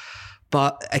such.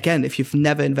 But again, if you've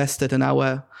never invested an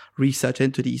hour research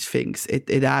into these things,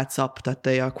 it adds up that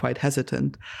they are quite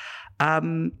hesitant.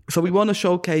 So we want to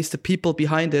showcase the people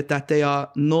behind it, that they are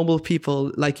normal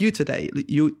people like you today.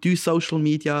 You do social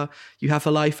media, you have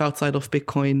a life outside of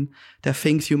Bitcoin. There are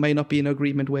things you may not be in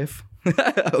agreement with.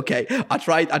 Okay, I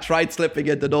tried slipping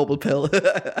in the normal pill.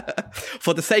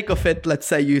 For the sake of it, let's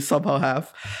say you somehow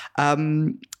have.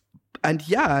 And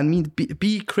yeah, I mean,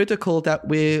 be critical that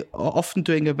we're often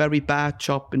doing a very bad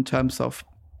job in terms of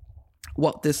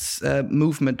what this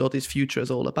movement or this future is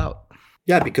all about.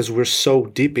 Yeah, because we're so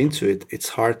deep into it, it's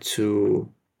hard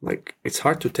to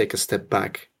take a step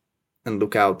back and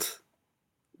look out.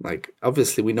 Like,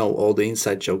 obviously we know all the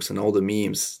inside jokes and all the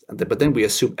memes, but then we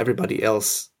assume everybody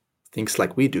else thinks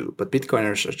like we do. But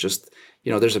Bitcoiners are just,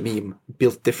 there's a meme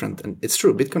built different, and it's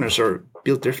true. Bitcoiners are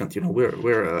built different.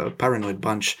 We're a paranoid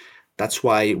bunch. That's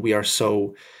why we are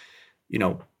so,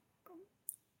 that's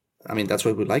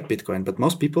why we like Bitcoin. But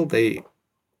most people, they're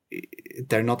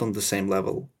not on the same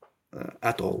level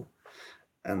at all.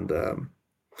 And but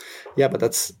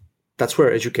that's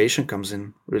where education comes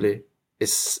in. Really,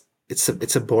 it's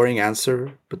a boring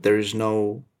answer, but there's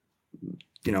no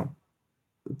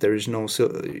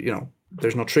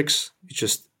tricks.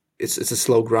 It's a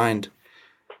slow grind.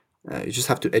 You just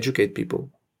have to educate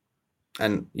people,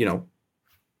 and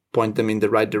point them in the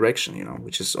right direction.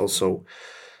 Which is also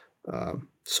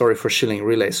sorry for shilling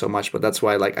Relay so much, but that's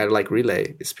why I like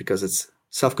Relay. It's because it's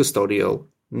self-custodial,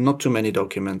 not too many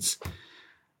documents,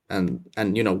 and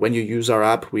when you use our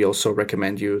app, we also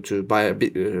recommend you to buy a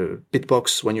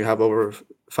Bitbox when you have over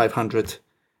 500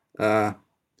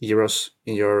 euros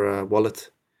in your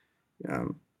wallet.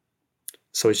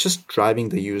 So it's just driving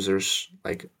the users,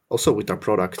 also with our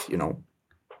product,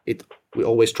 we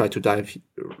always try to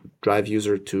drive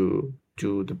user to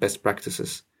do the best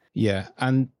practices. Yeah,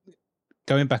 and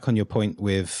going back on your point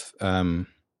with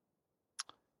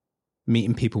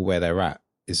meeting people where they're at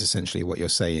is essentially what you're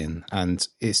saying, and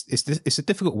it's a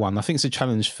difficult one. I think it's a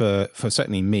challenge for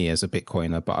certainly me as a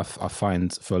Bitcoiner, but I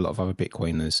find for a lot of other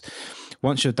Bitcoiners,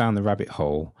 once you're down the rabbit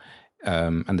hole,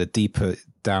 and the deeper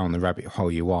down the rabbit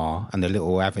hole you are, and the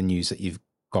little avenues that you've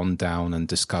gone down and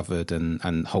discovered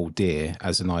and hold dear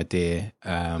as an idea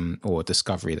or a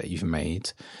discovery that you've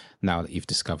made, now that you've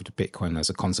discovered Bitcoin, as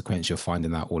a consequence, you're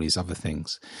finding out all these other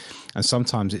things. And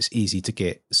sometimes it's easy to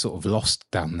get sort of lost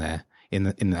down there in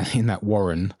that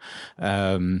warren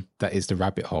that is the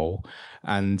rabbit hole.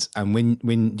 And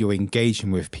when you're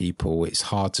engaging with people, it's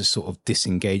hard to sort of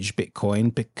disengage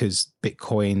Bitcoin, because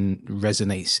Bitcoin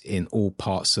resonates in all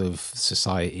parts of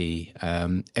society.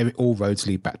 All roads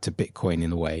lead back to Bitcoin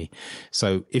in a way.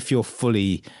 So if you're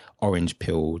fully orange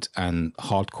pilled and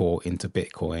hardcore into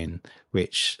Bitcoin,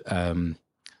 which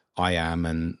I am,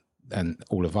 and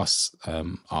all of us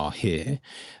are here,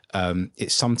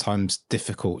 it's sometimes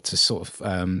difficult to sort of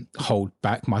hold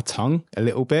back my tongue a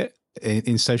little bit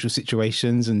in social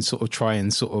situations and sort of try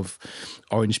and sort of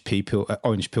orange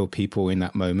pill people in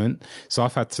that moment. So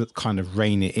I've had to kind of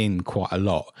rein it in quite a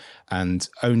lot, and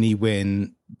only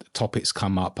when topics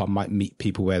come up, I might meet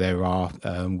people where they are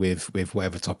with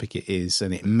whatever topic it is,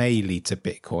 and it may lead to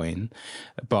Bitcoin.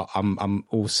 But I'm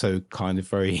also kind of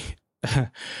very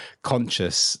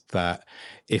conscious that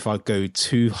if I go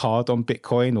too hard on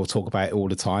Bitcoin or talk about it all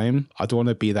the time, I don't want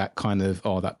to be that kind of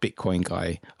that Bitcoin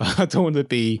guy. I don't want to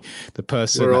be the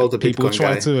person We're all that the people Bitcoin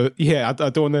try guy. to. Yeah, I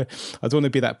don't want to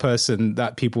be that person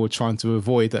that people are trying to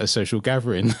avoid at a social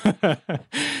gathering.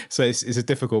 So it's a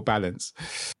difficult balance.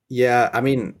 Yeah, I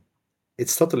mean,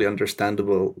 it's totally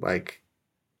understandable. Like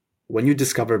when you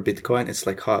discover Bitcoin, it's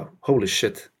like, holy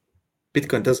shit,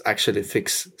 Bitcoin does actually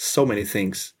fix so many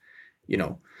things. You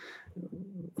know,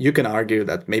 you can argue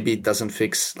that maybe it doesn't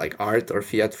fix like art or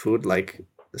fiat food, like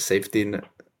Safety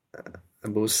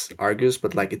Moose argues,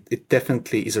 but like it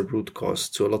definitely is a root cause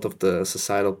to a lot of the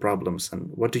societal problems. And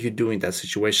what do you do in that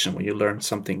situation when you learn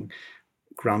something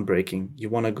groundbreaking? You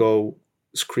want to go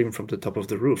scream from the top of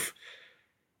the roof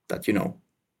that,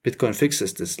 Bitcoin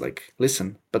fixes this. Like,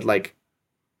 listen, but like,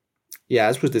 yeah,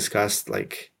 as we discussed,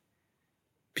 like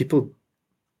people,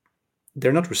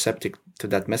 they're not receptive to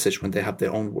that message when they have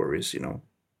their own worries,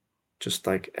 just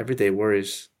like everyday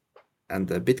worries. And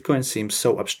the Bitcoin seems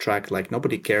so abstract, like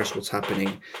nobody cares what's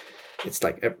happening. It's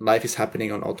like life is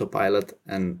happening on autopilot,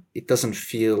 and it doesn't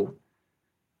feel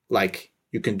like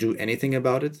you can do anything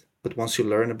about it. But once you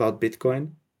learn about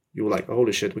Bitcoin, you're like,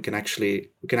 holy shit, we can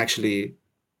actually,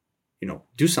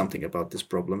 do something about these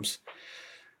problems.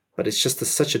 But it's just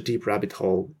such a deep rabbit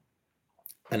hole.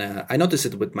 And I noticed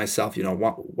it with myself,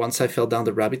 once I fell down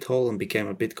the rabbit hole and became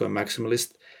a Bitcoin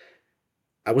maximalist,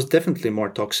 I was definitely more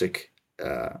toxic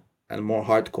and more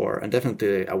hardcore. And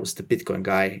definitely I was the Bitcoin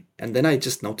guy. And then I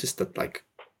just noticed that like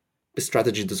the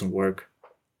strategy doesn't work.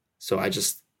 So I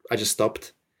just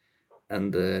stopped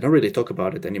and don't really talk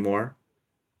about it anymore,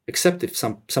 except if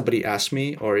somebody asks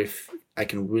me or if I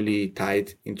can really tie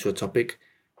it into a topic.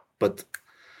 But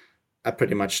I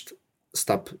pretty much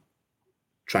stop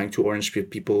trying to orange pill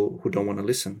people who don't want to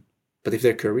listen. But if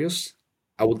they're curious,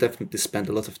 I will definitely spend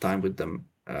a lot of time with them.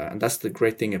 And that's the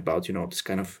great thing about, this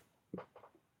kind of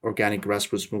organic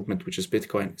grassroots movement, which is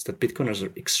Bitcoin, is that Bitcoiners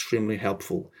are extremely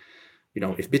helpful.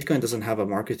 If Bitcoin doesn't have a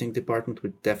marketing department,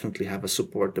 we definitely have a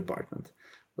support department.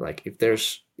 Like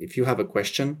if you have a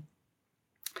question,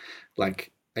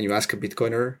 like, and you ask a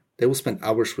Bitcoiner, they will spend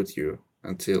hours with you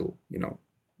until,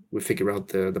 we figure out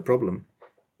the problem,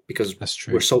 because That's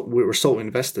true. we're so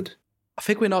invested. I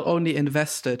think we're not only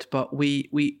invested, but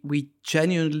we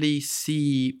genuinely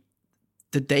see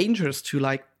the dangers to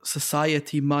like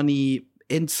society, money,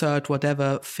 insert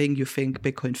whatever thing you think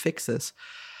Bitcoin fixes.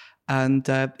 And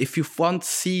if you've once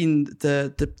seen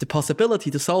the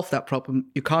possibility to solve that problem,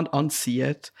 you can't unsee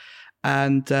it.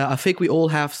 And I think we all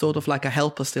have sort of like a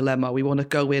helper's dilemma. We want to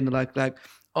go in like,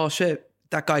 oh shit,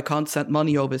 that guy can't send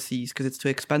money overseas because it's too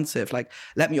expensive. Like,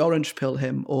 let me orange pill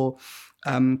him. Or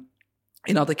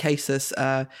in other cases,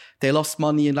 they lost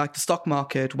money in like the stock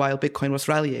market while Bitcoin was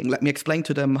rallying. Let me explain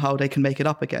to them how they can make it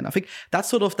up again. I think that's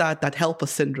sort of that helper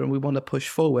syndrome we want to push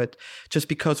forward, just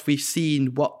because we've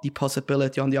seen what the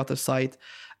possibility on the other side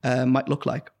might look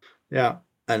like. Yeah.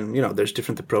 And, there's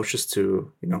different approaches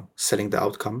to, selling the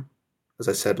outcome. As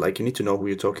I said, like you need to know who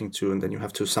you're talking to, and then you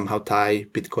have to somehow tie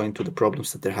Bitcoin to the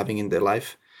problems that they're having in their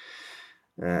life.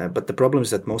 But the problem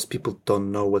is that most people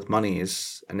don't know what money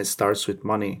is, and it starts with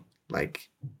money. Like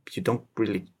you don't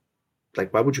really,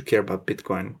 like, why would you care about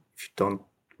Bitcoin if you don't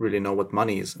really know what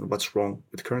money is and what's wrong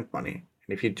with current money?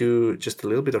 And if you do just a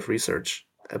little bit of research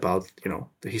about,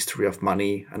 the history of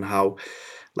money and how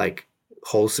like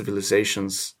whole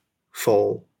civilizations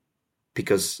fall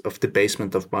because of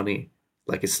debasement of money,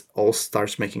 like it all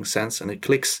starts making sense and it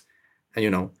clicks.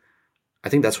 And, I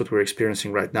think that's what we're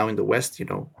experiencing right now in the West.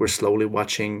 We're slowly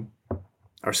watching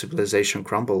our civilization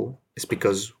crumble. Is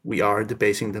because we are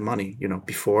debasing the money.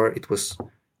 Before it was,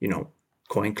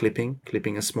 coin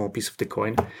clipping a small piece of the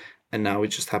coin. And now it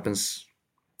just happens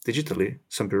digitally.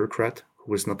 Some bureaucrat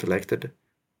who is not elected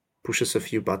pushes a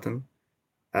few buttons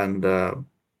and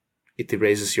it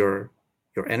erases your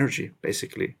energy,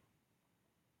 basically,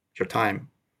 your time.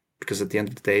 Because at the end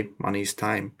of the day, money is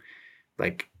time.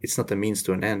 Like, it's not a means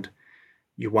to an end.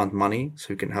 You want money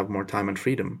so you can have more time and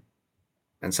freedom.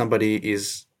 And somebody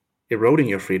is eroding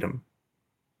your freedom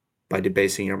by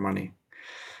debasing your money.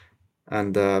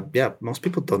 And most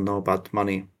people don't know about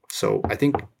money. So I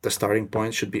think the starting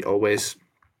point should be always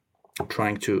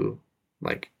trying to,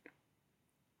 like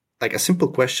a simple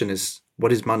question is,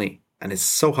 what is money? And it's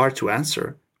so hard to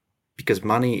answer because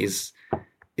money is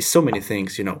is so many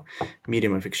things,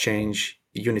 medium of exchange,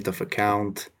 unit of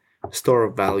account, store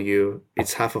of value.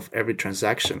 It's half of every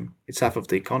transaction. It's half of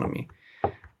the economy.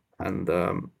 And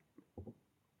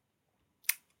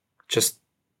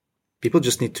people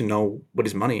just need to know what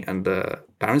is money, and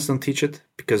parents don't teach it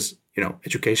because,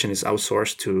 education is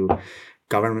outsourced to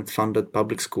government-funded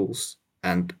public schools.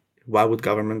 And why would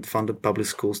government-funded public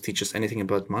schools teach us anything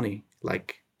about money?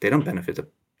 Like, they don't benefit.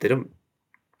 They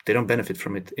don't benefit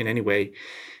from it in any way.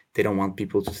 They don't want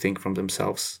people to think from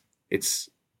themselves.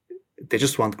 They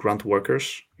just want grunt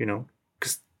workers,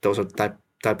 because those are the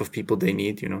type of people they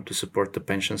need, to support the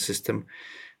pension system,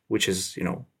 which is,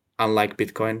 unlike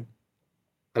Bitcoin,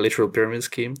 a literal pyramid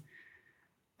scheme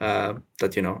that,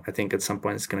 I think at some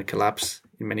point it's going to collapse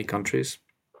in many countries.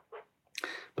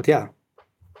 But yeah,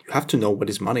 you have to know what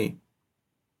is money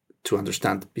to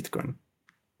understand Bitcoin.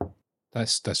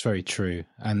 That's very true.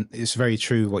 And it's very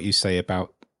true what you say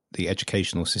about the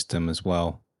educational system as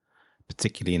well,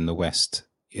 particularly in the West.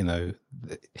 I'm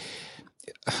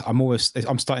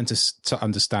starting to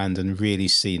understand and really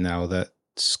see now that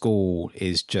school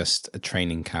is just a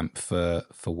training camp for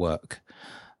work.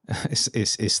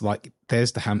 It's like,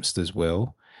 there's the hamster's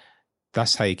wheel.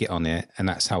 That's how you get on it, and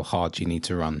that's how hard you need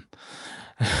to run.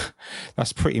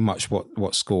 That's pretty much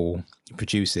what school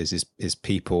produces is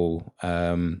people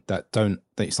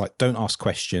it's like, don't ask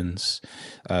questions,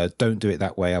 don't do it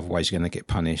that way, otherwise you're going to get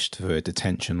punished for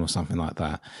detention or something like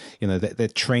that. They're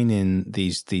training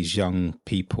these young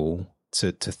people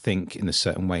to think in a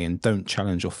certain way and don't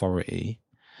challenge authority,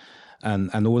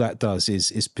 and all that does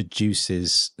is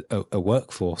produces a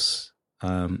workforce.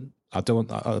 I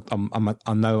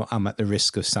know I'm at the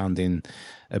risk of sounding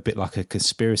a bit like a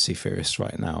conspiracy theorist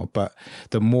right now, but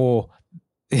the more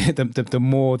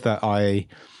that I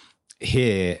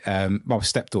hear my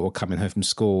stepdaughter coming home from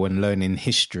school and learning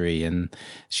history, and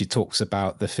she talks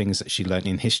about the things that she learned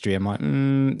in history, I'm like,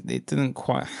 it didn't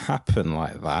quite happen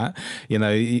like that.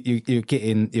 You're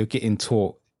getting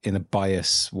taught in a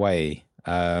biased way,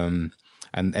 and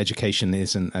education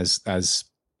isn't as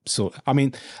So, I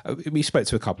mean, we spoke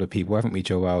to a couple of people, haven't we,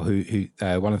 Joel, who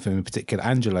one of them in particular,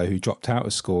 Angelo, who dropped out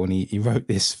of school, and he wrote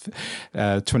this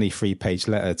 23-page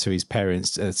letter to his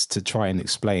parents to try and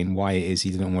explain why it is he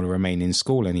didn't want to remain in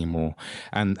school anymore.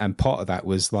 And part of that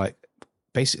was like,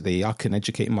 basically, I can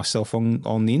educate myself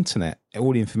on the internet.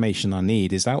 All the information I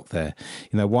need is out there.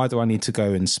 Why do I need to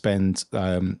go and spend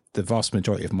the vast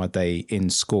majority of my day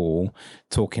in school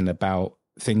talking about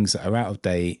things that are out of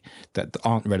date, that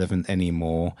aren't relevant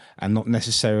anymore, and not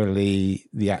necessarily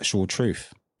the actual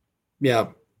truth? Yeah.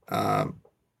 I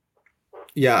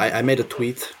made a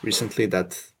tweet recently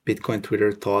that Bitcoin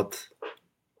Twitter taught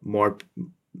more.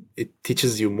 It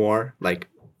teaches you more, like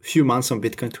a few months on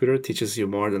Bitcoin Twitter teaches you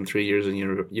more than 3 years in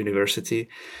university.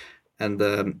 And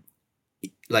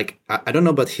I don't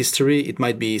know about history. It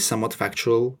might be somewhat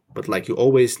factual, but like, you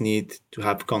always need to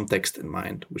have context in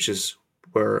mind, which is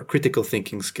where critical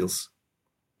thinking skills,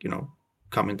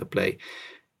 come into play.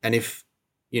 And if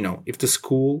the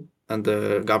school and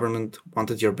the government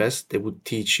wanted your best, they would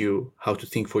teach you how to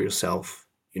think for yourself,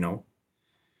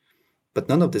 But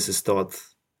none of this is taught.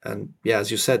 And yeah,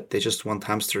 as you said, they just want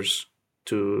hamsters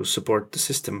to support the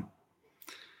system.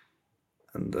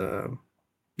 And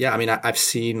I've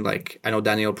seen, I know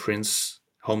Daniel Prince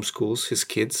homeschools his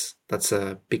kids. That's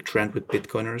a big trend with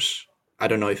Bitcoiners. I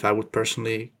don't know if I would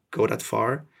personally go that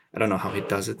far. I don't know how he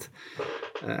does it.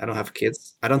 I don't have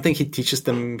kids. I don't think he teaches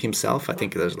them himself. I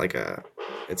think there's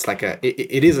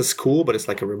it is a school, but it's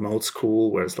like a remote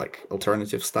school where it's like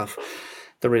alternative stuff.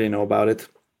 Don't really know about it.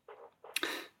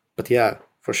 But yeah,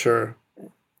 for sure.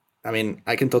 I mean,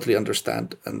 I can totally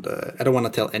understand. And I don't want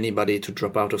to tell anybody to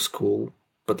drop out of school,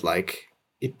 but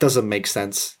it doesn't make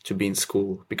sense to be in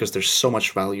school because there's so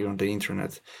much value on the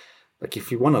internet. Like, if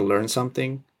you want to learn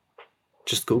something,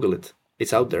 just Google it.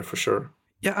 It's out there for sure.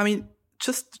 Yeah, I mean,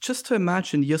 just to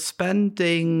imagine, you're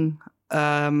spending,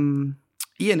 Ian,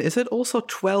 is it also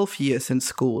 12 years in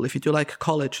school if you do like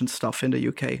college and stuff in the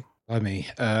UK?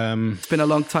 It's been a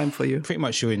long time for you. Pretty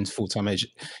much, you're in full-time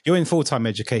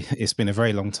education. It's been a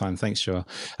very long time. Thanks, Joel.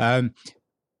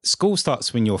 School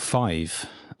starts when you're 5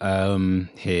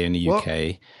 here in the UK.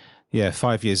 What? Yeah,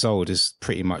 5 years old is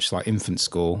pretty much like infant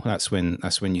school. That's when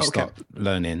you start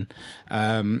learning,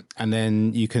 and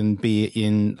then you can be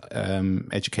in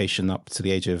education up to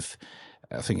the age of,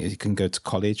 I think you can go to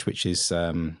college, which is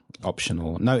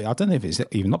optional. No, I don't know if it's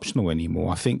even optional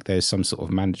anymore. I think there's some sort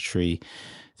of mandatory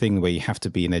thing where you have to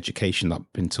be in education up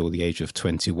until the age of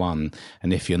 21,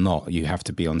 and if you're not, you have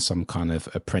to be on some kind of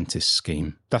apprentice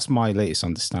scheme. That's my latest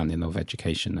understanding of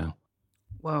education now.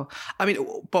 Wow. I mean,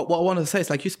 but what I want to say is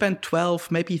like you spent 12,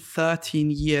 maybe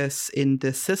 13 years in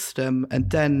the system. And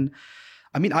then,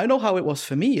 I mean, I know how it was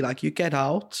for me. Like you get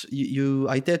out,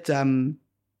 I did,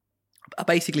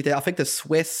 basically, I think the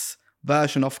Swiss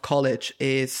version of college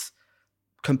is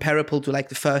comparable to like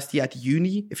the first year at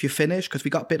uni if you finish, because we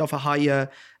got a bit of a higher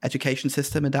education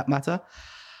system in that matter.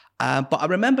 But I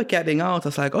remember getting out, I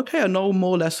was like, okay, I know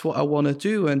more or less what I want to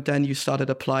do. And then you started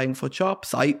applying for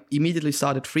jobs. I immediately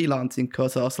started freelancing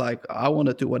because I was like, I want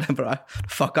to do whatever the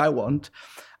fuck I want.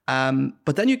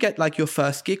 But then you get like your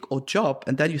first gig or job,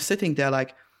 and then you're sitting there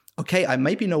like, okay, I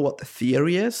maybe know what the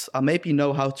theory is. I maybe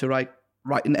know how to write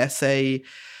an essay.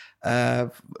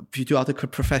 If you do other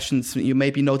professions, you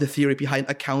maybe know the theory behind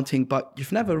accounting, but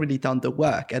you've never really done the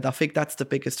work. And I think that's the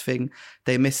biggest thing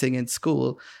they're missing in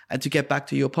school. And to get back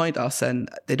to your point, Arsen,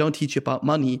 they don't teach you about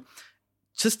money.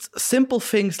 Just simple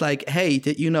things like, hey,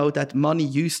 did you know that money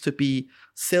used to be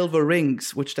silver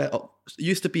rings, which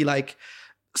used to be like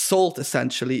salt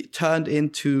essentially, turned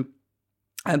into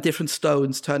different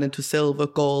stones, turned into silver,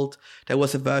 gold. There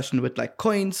was a version with like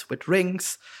coins, with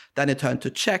rings. Then it turned to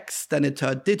checks, then it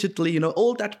turned digitally,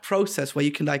 all that process where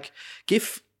you can like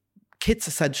give kids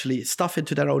essentially stuff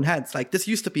into their own hands. Like this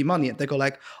used to be money. And they go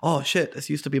like, oh shit, this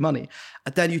used to be money.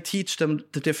 And then you teach them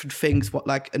the different things, what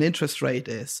like an interest rate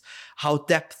is, how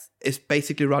debt is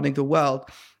basically running the world.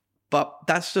 But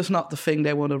that's just not the thing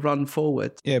they want to run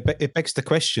forward. Yeah, but it begs the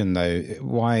question though,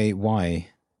 why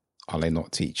are they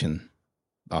not teaching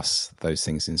us those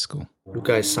things in school? You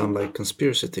guys sound like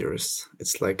conspiracy theorists.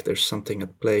 It's like there's something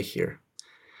at play here.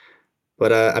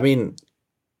 But I mean,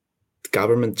 the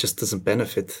government just doesn't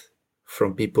benefit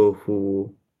from people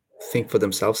who think for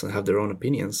themselves and have their own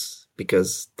opinions,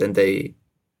 because then they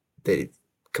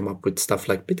come up with stuff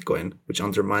like Bitcoin, which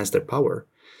undermines their power.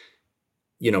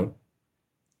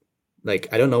 Like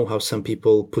I don't know how some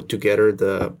people put together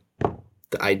the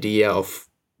idea of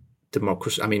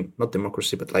democracy. I mean, not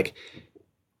democracy, but like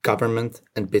government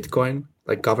and Bitcoin,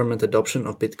 like government adoption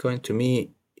of Bitcoin. To me,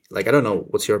 like, I don't know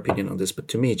what's your opinion on this, but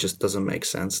to me, it just doesn't make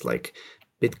sense. Like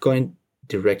Bitcoin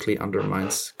directly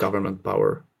undermines government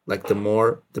power. Like the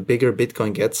bigger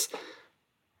Bitcoin gets,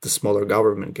 the smaller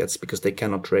government gets, because they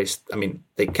can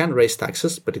raise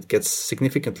taxes, but it gets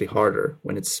significantly harder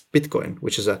when it's Bitcoin,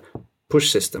 which is a push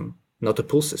system, not a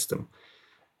pull system.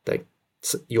 Like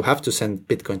you have to send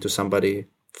Bitcoin to somebody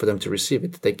for them to receive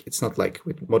it. It's not like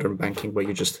with modern banking where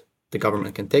the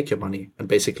government can take your money, and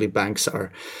basically banks are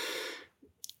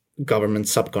government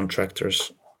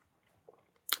subcontractors.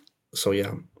 So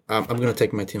yeah, I'm going to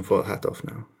take my tinfoil hat off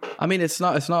now. I mean, it's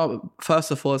not,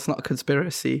 first of all, it's not a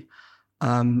conspiracy,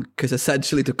 because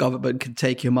essentially the government can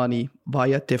take your money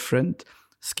via different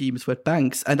schemes with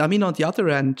banks. And I mean, on the other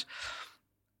end,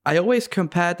 I always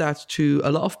compare that to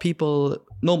a lot of people,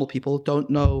 normal people don't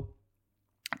know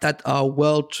that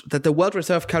the world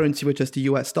reserve currency, which is the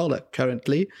US dollar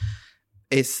currently,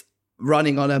 is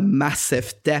running on a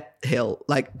massive debt hill.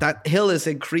 Like that hill is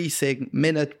increasing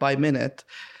minute by minute.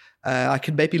 I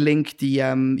can maybe link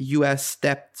the US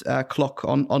debt clock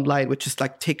online, which is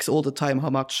like ticks all the time how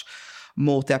much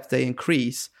more debt they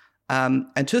increase. And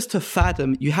just to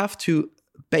fathom, you have to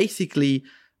basically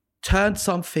turn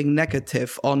something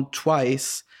negative on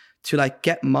twice to like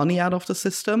get money out of the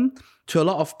system. To a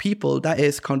lot of people, that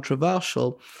is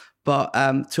controversial. But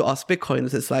to us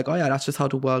Bitcoiners, it's like, oh yeah, that's just how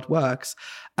the world works.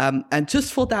 And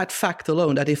just for that fact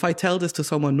alone, that if I tell this to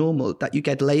someone normal, that you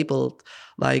get labeled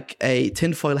like a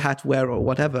tinfoil hat wearer or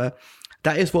whatever,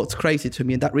 that is what's crazy to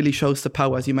me. And that really shows the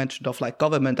power, as you mentioned, of like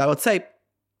government. I would say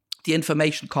the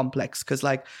information complex, because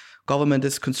like government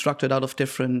is constructed out of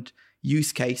different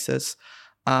use cases.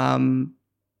 And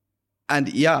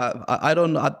yeah, I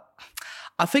don't know.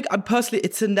 I think personally,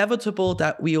 it's inevitable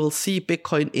that we will see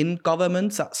Bitcoin in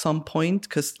governments at some point,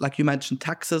 because like you mentioned,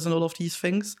 taxes and all of these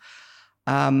things.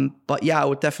 But yeah, I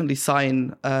would definitely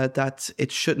sign that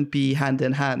it shouldn't be hand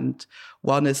in hand.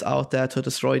 One is out there to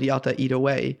destroy the other either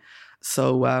way.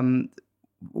 So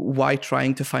why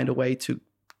trying to find a way to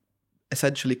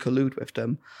essentially collude with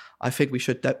them? I think we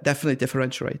should definitely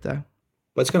differentiate there.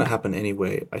 But it's going to happen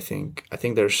anyway, I think. I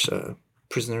think there's a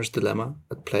prisoner's dilemma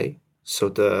at play. So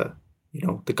the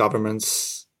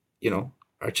governments,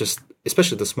 are just,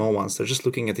 especially the small ones, they're just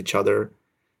looking at each other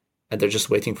and they're just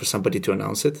waiting for somebody to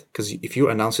announce it. Because if you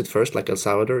announce it first, like El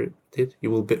Salvador did,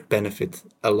 you will benefit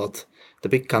a lot. The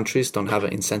big countries don't have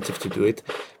an incentive to do it,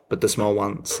 but the small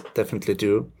ones definitely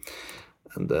do.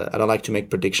 And I don't like to make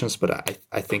predictions, but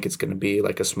I think it's going to be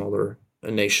like a smaller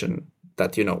nation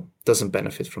that, doesn't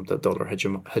benefit from the dollar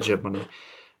hegemony.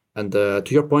 And to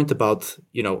your point about,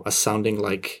 us sounding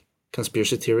like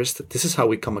conspiracy theorists, this is how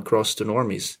we come across to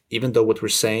normies, even though what we're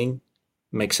saying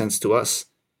makes sense to us.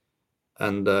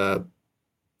 And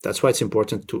that's why it's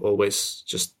important to always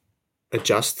just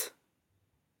adjust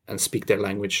and speak their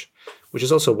language, which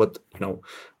is also what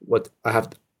I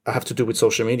have to do with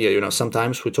social media.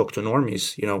 Sometimes we talk to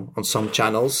normies, on some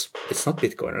channels, it's not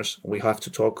Bitcoiners. We have to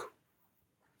talk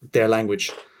their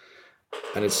language.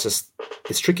 And it's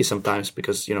tricky sometimes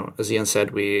because, as Ian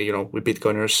said, we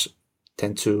Bitcoiners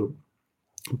tend to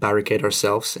barricade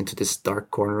ourselves into this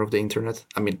dark corner of the internet.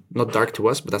 I mean, not dark to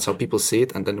us, but that's how people see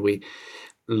it. And then we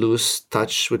lose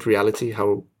touch with reality,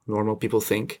 how normal people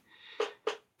think.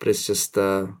 But it's just,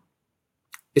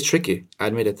 it's tricky. I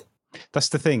admit it. That's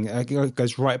the thing. It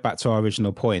goes right back to our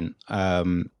original point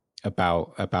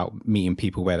about meeting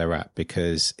people where they're at,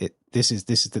 because these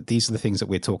are the things that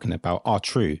we're talking about are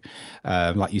true.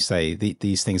 Like you say,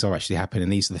 these things are actually happening.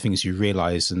 These are the things you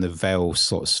realize, and the veil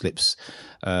sort of slips,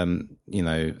 in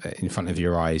front of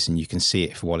your eyes, and you can see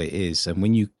it for what it is. And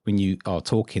when you are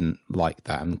talking like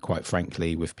that, and quite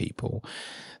frankly with people,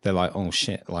 they're like, oh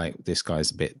shit, like this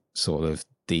guy's a bit sort of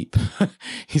deep.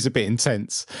 He's a bit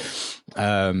intense.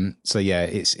 So yeah,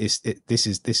 this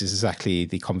is exactly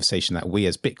the conversation that we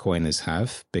as Bitcoiners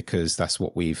have, because that's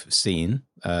what we've seen,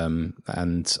 and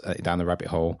down the rabbit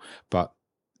hole. But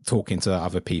talking to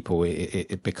other people,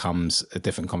 it becomes a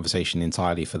different conversation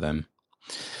entirely for them.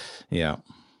 Yeah.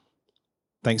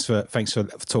 Thanks for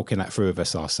talking that through with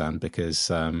us, Arsen,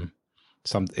 because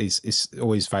it's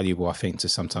always valuable, I think, to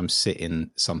sometimes sit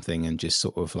in something and just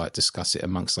sort of like discuss it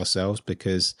amongst ourselves,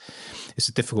 because it's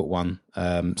a difficult one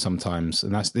sometimes.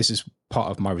 And this is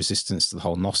part of my resistance to the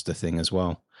whole Nostr thing as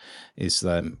well, is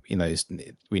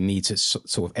we need to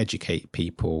sort of educate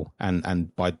people,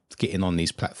 and by getting on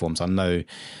these platforms, I know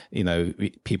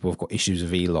people have got issues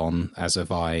with Elon, as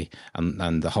have I,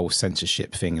 and the whole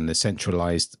censorship thing and the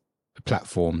centralized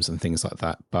platforms and things like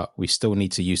that, but we still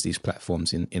need to use these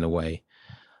platforms in a way.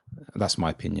 That's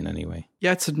my opinion anyway.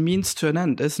 Yeah, it's a means to an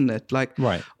end, isn't it? Like,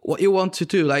 right. What you want to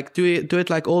do, like do it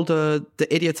like all the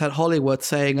idiots at Hollywood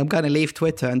saying, I'm going to leave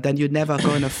Twitter, and then you're never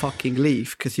going to fucking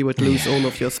leave because you would lose all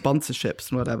of your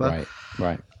sponsorships and whatever.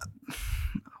 Right.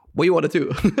 What you want to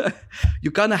do?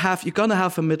 You're gonna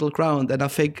have a middle ground, and I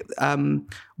think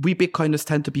we Bitcoiners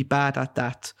tend to be bad at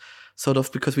that, sort of,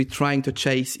 because we're trying to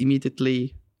chase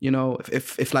immediately.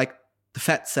 If like the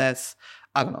Fed says,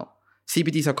 I don't know,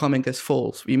 CBDs are coming this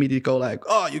fall, so we immediately go like,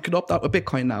 oh, you can opt out of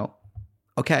Bitcoin now.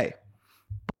 Okay.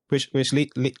 Which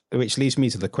leads me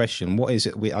to the question: what is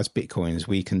it we as Bitcoiners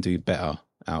we can do better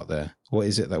out there? What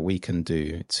is it that we can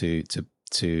do to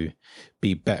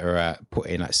be better at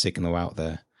putting that signal out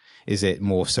there? Is it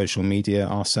more social media,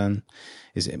 Arsen?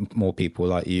 Is it more people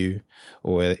like you,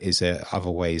 or is there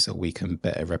other ways that we can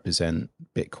better represent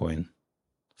Bitcoin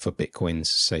for Bitcoin's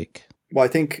sake? Well, I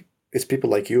think it's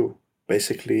people like you,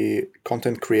 basically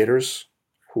content creators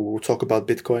who talk about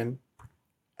Bitcoin.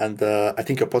 And I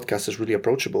think your podcast is really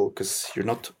approachable because you're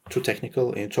not too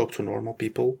technical and you talk to normal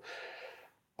people.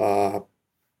 I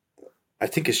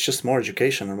think it's just more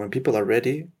education. And when people are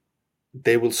ready,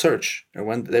 they will search. And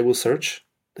when they will search,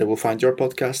 they will find your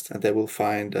podcast, and they will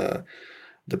find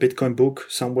the Bitcoin book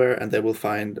somewhere, and they will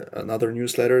find another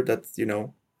newsletter that,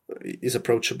 is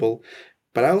approachable.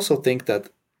 But I also think that,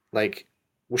 like,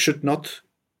 we should not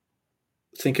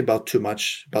think about too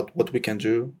much about what we can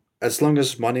do. As long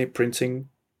as money printing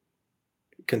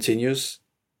continues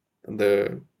and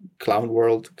the clown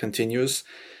world continues,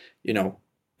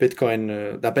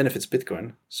 Bitcoin, that benefits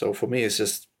Bitcoin. So for me, it's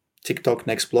just TikTok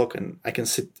next block, and I can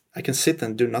sit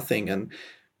and do nothing, and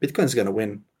Bitcoin's gonna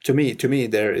win. To me,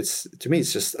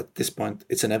 it's just at this point,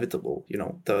 it's inevitable.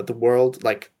 The world,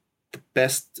 like, the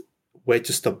best way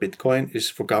to stop Bitcoin is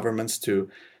for governments to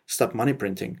stop money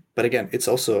printing. But again, it's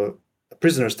also a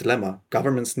prisoner's dilemma.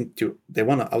 Governments they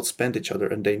want to outspend each other,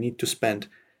 and they need to spend,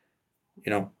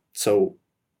 so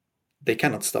they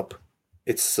cannot stop.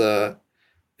 It's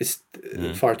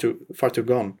far too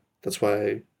gone. That's why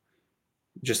you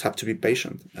just have to be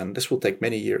patient, and this will take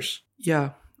many years.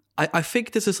 Yeah. I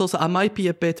think this is also, I might be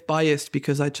a bit biased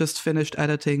because I just finished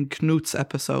editing Knut's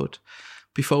episode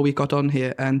before we got on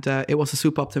here, and it was a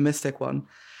super optimistic one.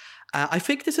 I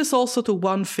think this is also the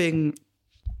one thing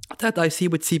that I see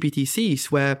with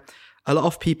CBDCs, where a lot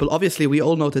of people, obviously we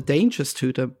all know the dangers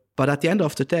to them, but at the end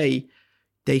of the day,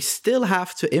 they still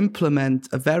have to implement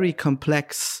a very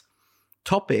complex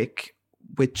topic,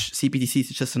 which CBDCs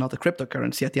is just another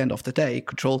cryptocurrency at the end of the day,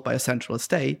 controlled by a central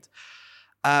state.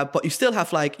 But you still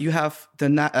have, like, you have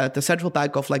the central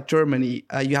bank of, like, Germany,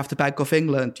 you have the Bank of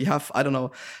England, you have, I don't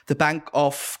know, the Bank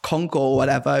of Congo or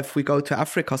whatever, if we go to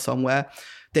Africa somewhere.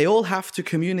 They all have to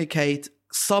communicate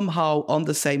somehow on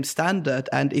the same standard.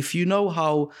 And if you know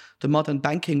how the modern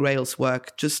banking rails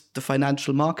work, just the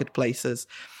financial marketplaces,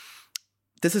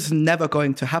 this is never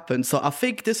going to happen. So I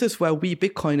think this is where we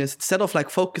Bitcoiners, instead of like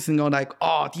focusing on like,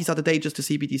 oh, these are the dangers to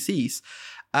CBDCs,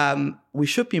 we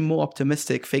should be more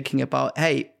optimistic, thinking about,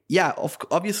 hey, yeah,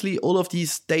 obviously all of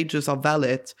these dangers are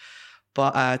valid,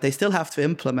 but they still have to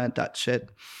implement that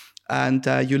shit. And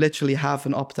you literally have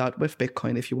an opt-out with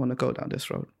Bitcoin if you want to go down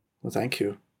this road. Well, thank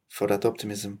you for that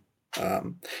optimism.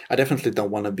 I definitely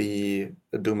don't want to be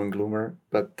a doom and gloomer,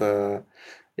 but but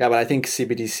I think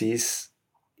CBDCs,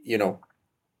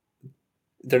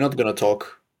 they're not going to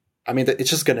talk. I mean, it's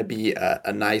just going to be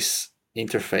a nice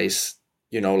interface,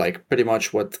 like pretty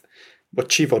much what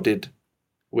Chivo did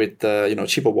with,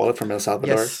 Chivo wallet from El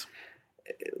Salvador. Yes.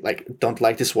 Like, don't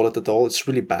like this wallet at all. It's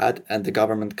really bad. And the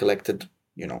government collected,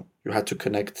 you had to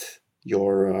connect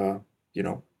your,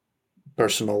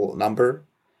 personal number,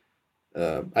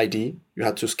 ID. You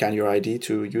had to scan your ID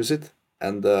to use it.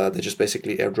 And they just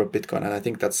basically airdrop Bitcoin. And I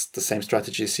think that's the same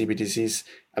strategy CBDCs,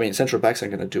 central banks are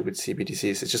going to do with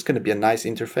CBDCs. It's just going to be a nice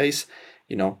interface.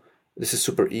 This is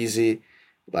super easy,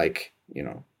 like,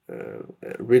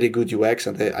 really good UX.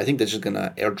 And I think they're just going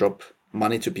to airdrop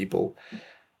money to people.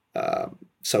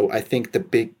 So I think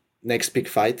the next big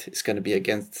fight is going to be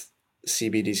against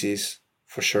CBDCs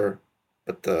for sure.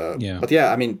 But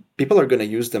people are going to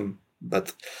use them.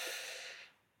 But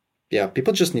yeah,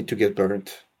 people just need to get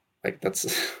burned. Like that's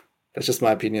just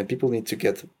my opinion. People need to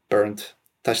get burnt,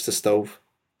 touch the stove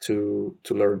to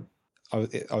learn. I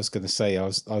was going to say I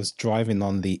was driving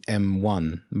on the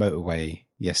M1 motorway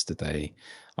yesterday.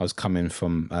 I was coming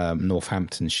from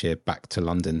Northamptonshire back to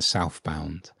London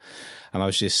southbound, and I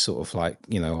was just sort of like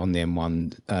on the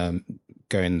M1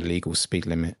 going the legal speed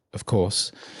limit, of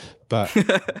course. But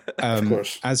of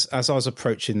course. as I was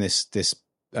approaching this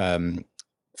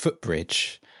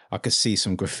footbridge, I could see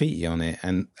some graffiti on it,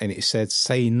 and it said,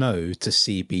 "Say no to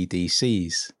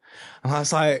CBDCs." And I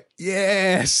was like,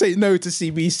 yeah, say no to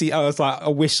CBDC. I was like, I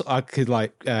wish I could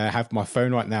have my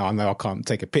phone right now. I know I can't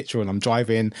take a picture when I'm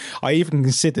driving. I even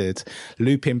considered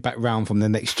looping back round from the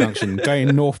next junction,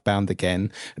 going northbound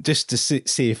again, just to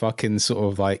see if I can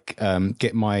sort of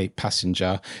get my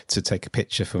passenger to take a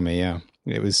picture for me. Yeah.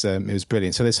 It was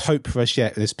brilliant. So there's hope for us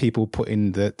yet. There's people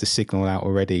putting the signal out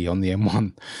already on the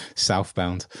M1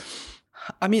 southbound.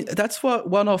 I mean, that's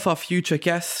what one of our future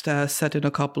guests said in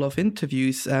a couple of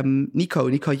interviews. Nico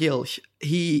Jilch,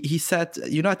 he said,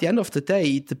 at the end of the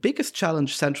day, the biggest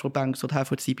challenge central banks would have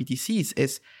with CBDCs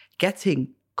is getting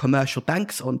commercial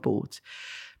banks on board.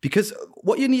 Because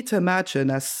what you need to imagine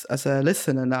as a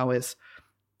listener now is,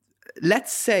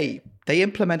 let's say they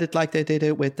implement it like they did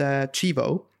it with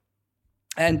Chivo,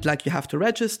 and you have to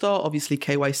register, obviously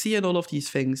KYC and all of these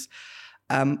things.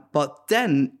 But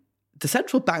then the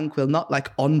central bank will not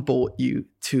onboard you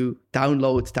to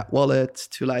download that wallet,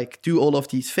 to do all of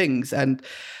these things. And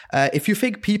if you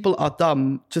think people are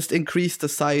dumb, just increase the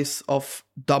size of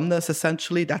dumbness,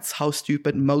 essentially. That's how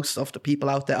stupid most of the people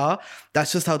out there are.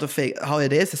 That's just how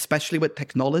it is, especially with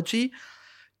technology.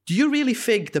 Do you really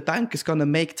think the bank is going to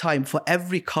make time for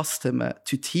every customer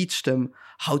to teach them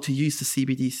how to use the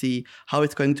CBDC, how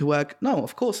it's going to work? No,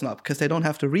 of course not, because they don't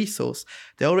have the resource.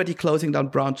 They're already closing down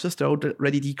branches. They're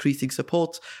already decreasing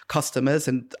support customers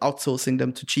and outsourcing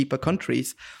them to cheaper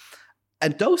countries.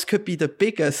 And those could be the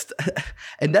biggest,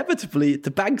 inevitably, the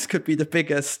banks could be the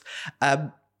biggest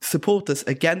supporters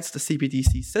against the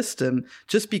CBDC system,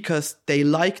 just because they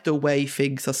like the way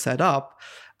things are set up.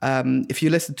 If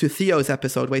you listen to Theo's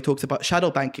episode where he talks about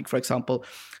shadow banking, for example,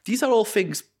 these are all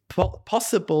things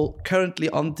possible currently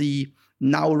on the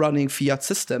now running fiat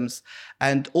systems.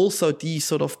 And also these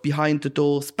sort of behind the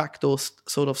doors, backdoor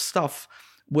sort of stuff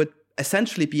would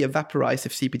essentially be evaporized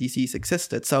if CBDCs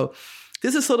existed. So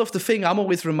this is sort of the thing I'm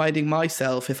always reminding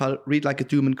myself if I read a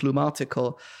doom and gloom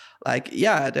article.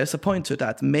 There's a point to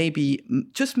that. Maybe,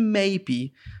 just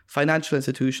maybe, financial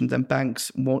institutions and banks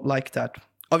won't like that.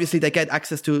 Obviously, they get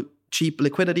access to cheap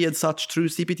liquidity and such through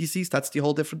CBDCs. That's the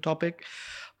whole different topic.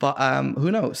 But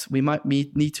who knows? We might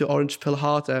need to orange pill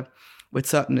harder with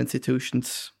certain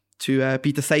institutions to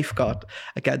be the safeguard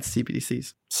against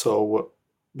CBDCs. So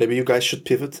maybe you guys should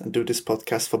pivot and do this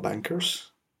podcast for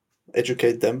bankers,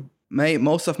 educate them. Mate,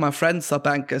 most of my friends are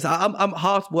bankers. I'm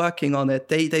hard working on it.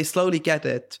 They slowly get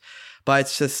it. But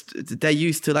it's just, they're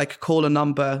used to call a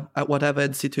number at whatever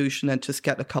institution and just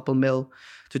get a couple mil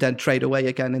to then trade away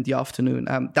again in the afternoon.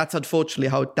 That's unfortunately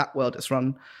how that world is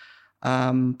run.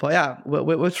 But yeah,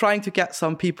 we're trying to get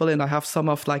some people in. I have some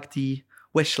of the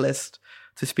wish list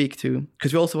to speak to,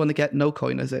 because we also want to get no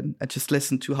coiners in and just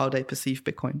listen to how they perceive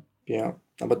Bitcoin. Yeah,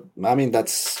 but I mean,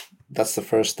 that's that's the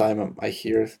first time I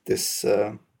hear this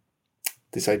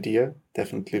this idea.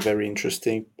 Definitely very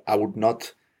interesting. I would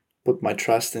not put my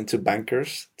trust into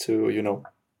bankers to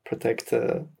protect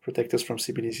us from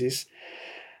CBDCs.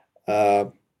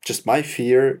 Just my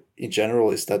fear in general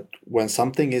is that when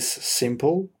something is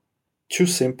simple, too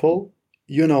simple,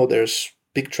 there's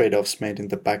big trade-offs made in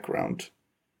the background,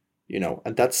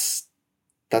 and that's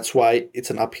why it's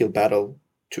an uphill battle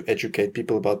to educate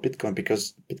people about Bitcoin,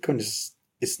 because Bitcoin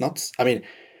is not, I mean,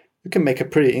 you can make a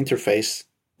pretty interface,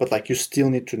 but like you still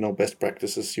need to know best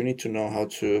practices. You need to know how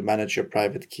to manage your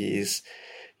private keys,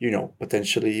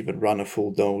 potentially even run a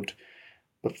full node.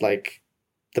 But like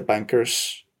the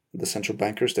bankers, the central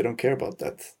bankers, they don't care about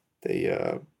that.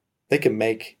 They can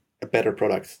make a better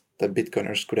product than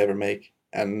Bitcoiners could ever make.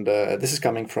 And this is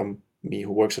coming from me,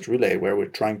 who works at Relay, where we're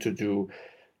trying to do,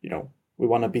 we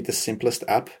want to be the simplest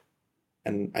app.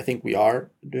 And I think we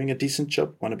are doing a decent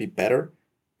job, want to be better.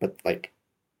 But like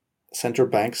central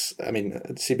banks, I mean,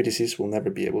 CBDCs will never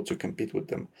be able to compete with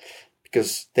them,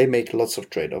 because they make lots of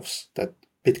trade-offs that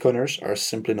Bitcoiners are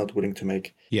simply not willing to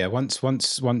make. Yeah, once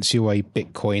you're a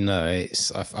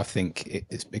Bitcoiner, I think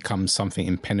it becomes something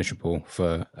impenetrable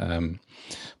for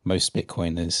most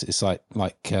Bitcoiners. It's like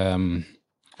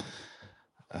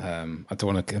I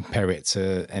don't want to compare it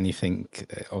to anything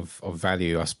of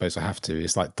value. I suppose I have to.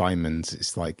 It's like diamonds.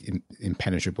 It's like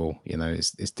impenetrable.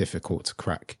 It's difficult to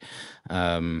crack.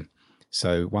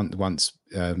 So once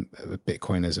a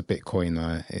Bitcoiner is a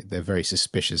Bitcoiner, they're very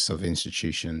suspicious of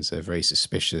institutions. They're very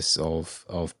suspicious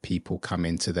of people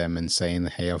coming to them and saying,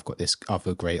 "Hey, I've got this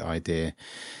other great idea,"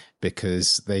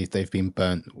 because they've been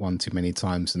burnt one too many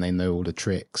times and they know all the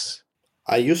tricks.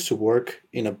 I used to work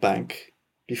in a bank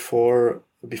before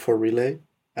Relay,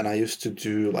 and I used to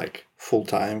do like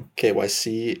full-time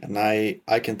KYC, and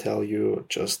I can tell you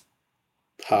just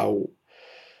how,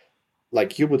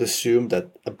 like, you would assume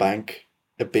that a bank,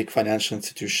 a big financial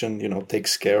institution,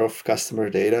 takes care of customer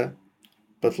data,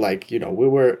 but like, we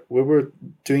were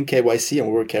doing KYC and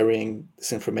we were carrying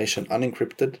this information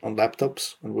unencrypted on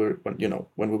laptops when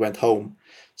we went home.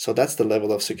 So that's the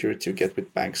level of security you get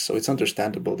with banks. So it's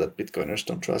understandable that Bitcoiners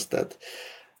don't trust that.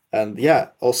 And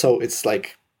yeah, also it's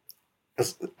like,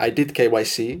 as I did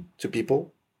KYC to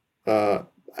people.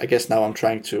 I guess now I'm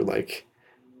trying to like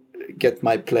get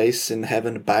my place in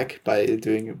heaven back by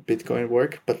doing Bitcoin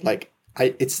work, but like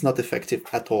it's not effective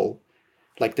at all.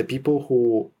 Like the people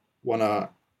who wanna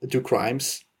do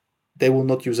crimes, they will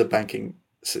not use a banking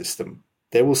system.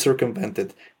 They will circumvent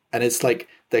it. And it's like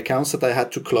the accounts that I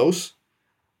had to close,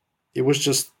 it was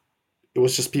just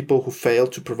people who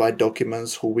failed to provide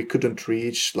documents, who we couldn't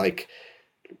reach, like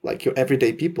your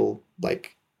everyday people,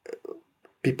 like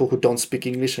people who don't speak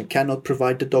English and cannot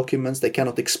provide the documents. They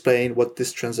cannot explain what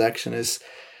this transaction is.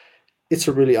 It's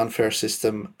a really unfair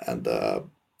system, and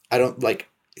I don't like.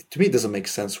 To me, it doesn't make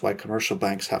sense why commercial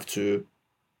banks have to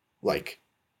like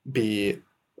be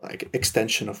like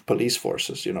extension of police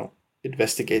forces.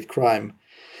 Investigate crime.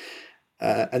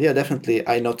 And yeah, definitely,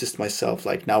 I noticed myself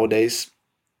like nowadays.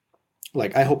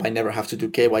 Like I hope I never have to do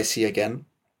KYC again.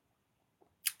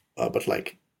 But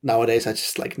like nowadays, I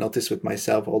just like notice with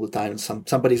myself all the time.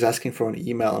 Somebody's asking for an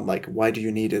email. I'm like, why do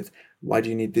you need it? Why do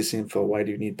you need this info? Why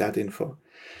do you need that info?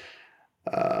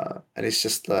 And it's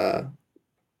just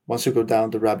once you go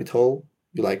down the rabbit hole,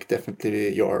 you like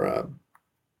definitely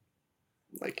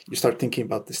like you start thinking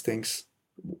about these things.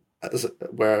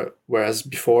 Whereas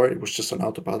before it was just on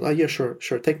autopilot. Oh yeah, sure,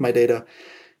 take my data.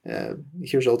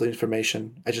 Here's all the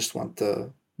information. I just want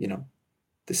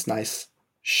this nice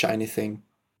shiny thing.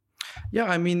 Yeah,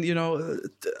 I mean,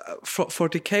 for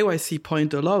the KYC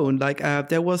point alone, like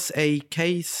there was a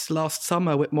case last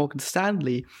summer with Morgan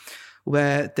Stanley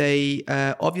where they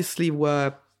obviously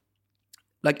were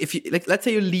like, if you like, let's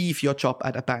say you leave your job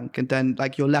at a bank and then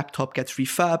like your laptop gets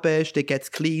refurbished, it gets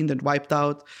cleaned and wiped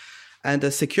out. And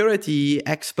the security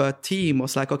expert team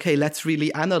was like, okay, let's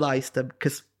really analyze them,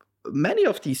 because many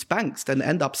of these banks then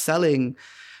end up selling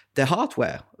their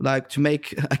hardware, like to make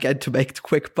the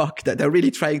quick buck, that they're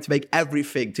really trying to make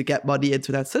everything to get money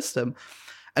into that system.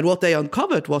 And what they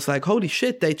uncovered was like, holy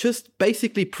shit, they just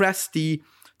basically pressed the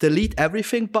delete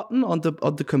everything button on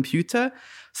the computer.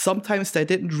 Sometimes they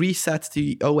didn't reset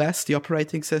the OS, the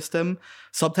operating system.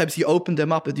 Sometimes you opened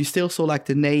them up and you still saw like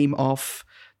the name of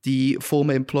the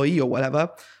former employee or whatever.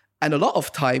 And a lot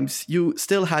of times you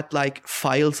still had like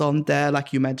files on there,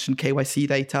 like you mentioned, KYC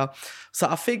data. So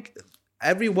I think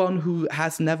everyone who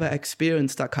has never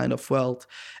experienced that kind of world,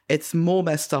 it's more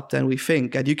messed up than we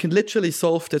think. And you can literally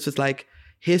solve this with like,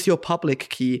 here's your public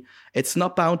key. It's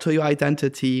not bound to your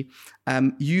identity.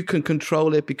 You can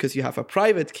control it because you have a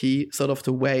private key, sort of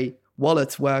the way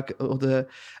wallets work, or the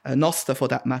Nostr for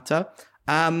that matter.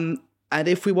 And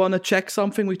if we want to check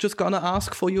something, we're just gonna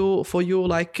ask for your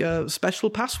like special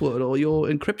password or your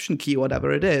encryption key,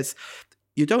 whatever it is.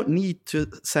 You don't need to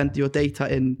send your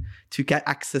data in to get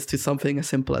access to something as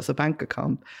simple as a bank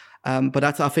account. But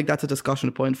I think that's a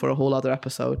discussion point for a whole other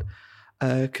episode,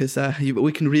 because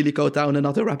we can really go down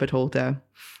another rabbit hole there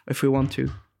if we want to.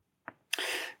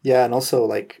 Yeah, and also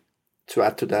like to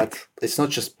add to that, it's not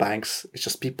just banks; it's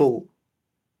just people.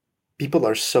 People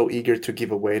are so eager to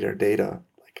give away their data.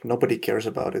 Like nobody cares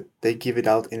about it; they give it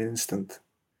out in an instant.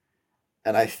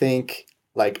 And I think,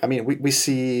 like, I mean, we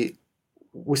see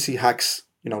hacks,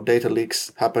 data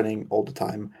leaks happening all the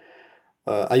time.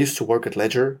 I used to work at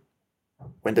Ledger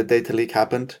when the data leak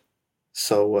happened.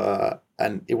 So,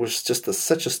 and it was just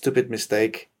such a stupid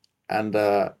mistake. And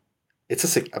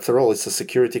after all, it's a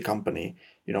security company,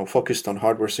 focused on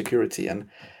hardware security. And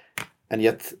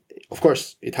yet, of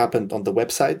course, it happened on the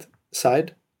website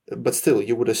side, but still,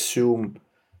 you would assume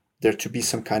there to be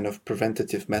some kind of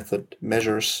preventative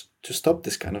measures to stop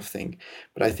this kind of thing.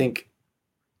 But I think,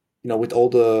 with all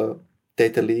the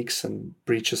data leaks and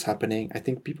breaches happening, I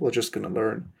think people are just going to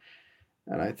learn.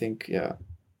 And I think,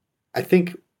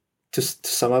 to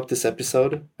sum up this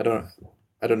episode, I don't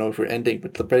know if we're ending,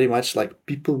 but pretty much like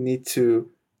people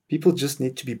just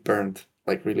need to be burned.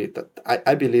 Like really, that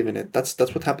I believe in it. That's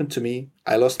what happened to me.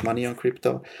 I lost money on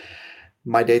crypto.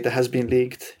 My data has been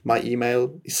leaked. My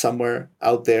email is somewhere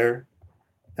out there.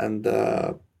 And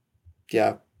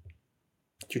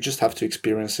you just have to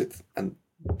experience it, and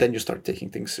then you start taking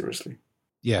things seriously.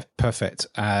 Yeah, perfect.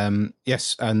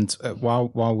 Yes, and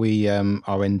while we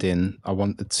are ending, I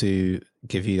wanted to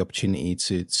give you the opportunity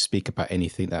to speak about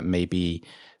anything that maybe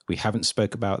we haven't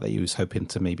spoke about that you was hoping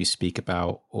to maybe speak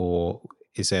about, or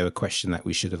is there a question that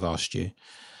we should have asked you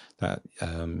that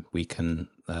we can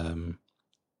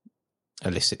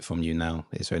elicit from you now?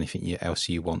 Is there anything else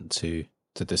you want to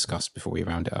discuss before we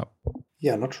round it up?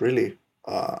 Yeah, not really.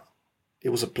 It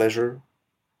was a pleasure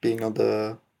being on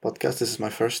the podcast. This is my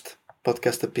first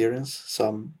podcast appearance,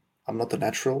 so I'm not a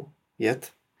natural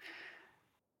yet.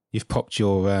 You've popped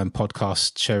your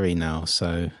podcast cherry now,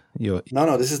 so you're...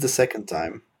 No, this is the second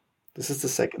time. This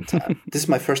is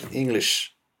my first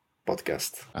English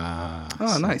podcast.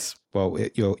 Nice. Well,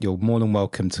 you're more than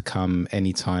welcome to come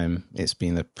anytime. It's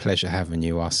been a pleasure having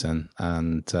you, Arsen,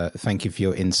 and thank you for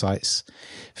your insights.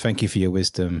 Thank you for your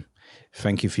wisdom.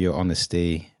 Thank you for your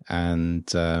honesty. And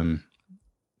is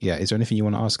there anything you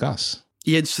want to ask us?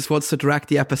 Ian just wants to drag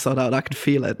the episode out. I can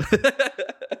feel it.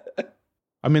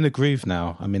 I'm in a groove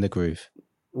now.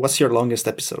 What's your longest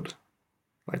episode?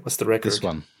 Like, what's the record? This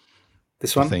one?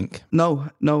 I think. No,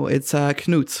 it's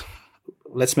Knut.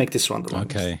 Let's make this one the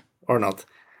longest. Okay. Or not.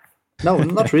 No,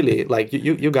 not really. Like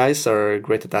you guys are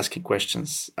great at asking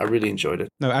questions. I really enjoyed it.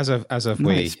 No, as of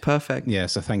nice, perfect. Yeah,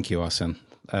 so thank you, Arsen.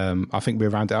 I think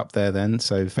we'll round it up there then.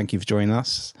 So thank you for joining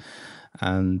us,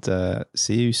 and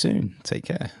see you soon. Take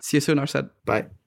care. See you soon, Arsen. Bye.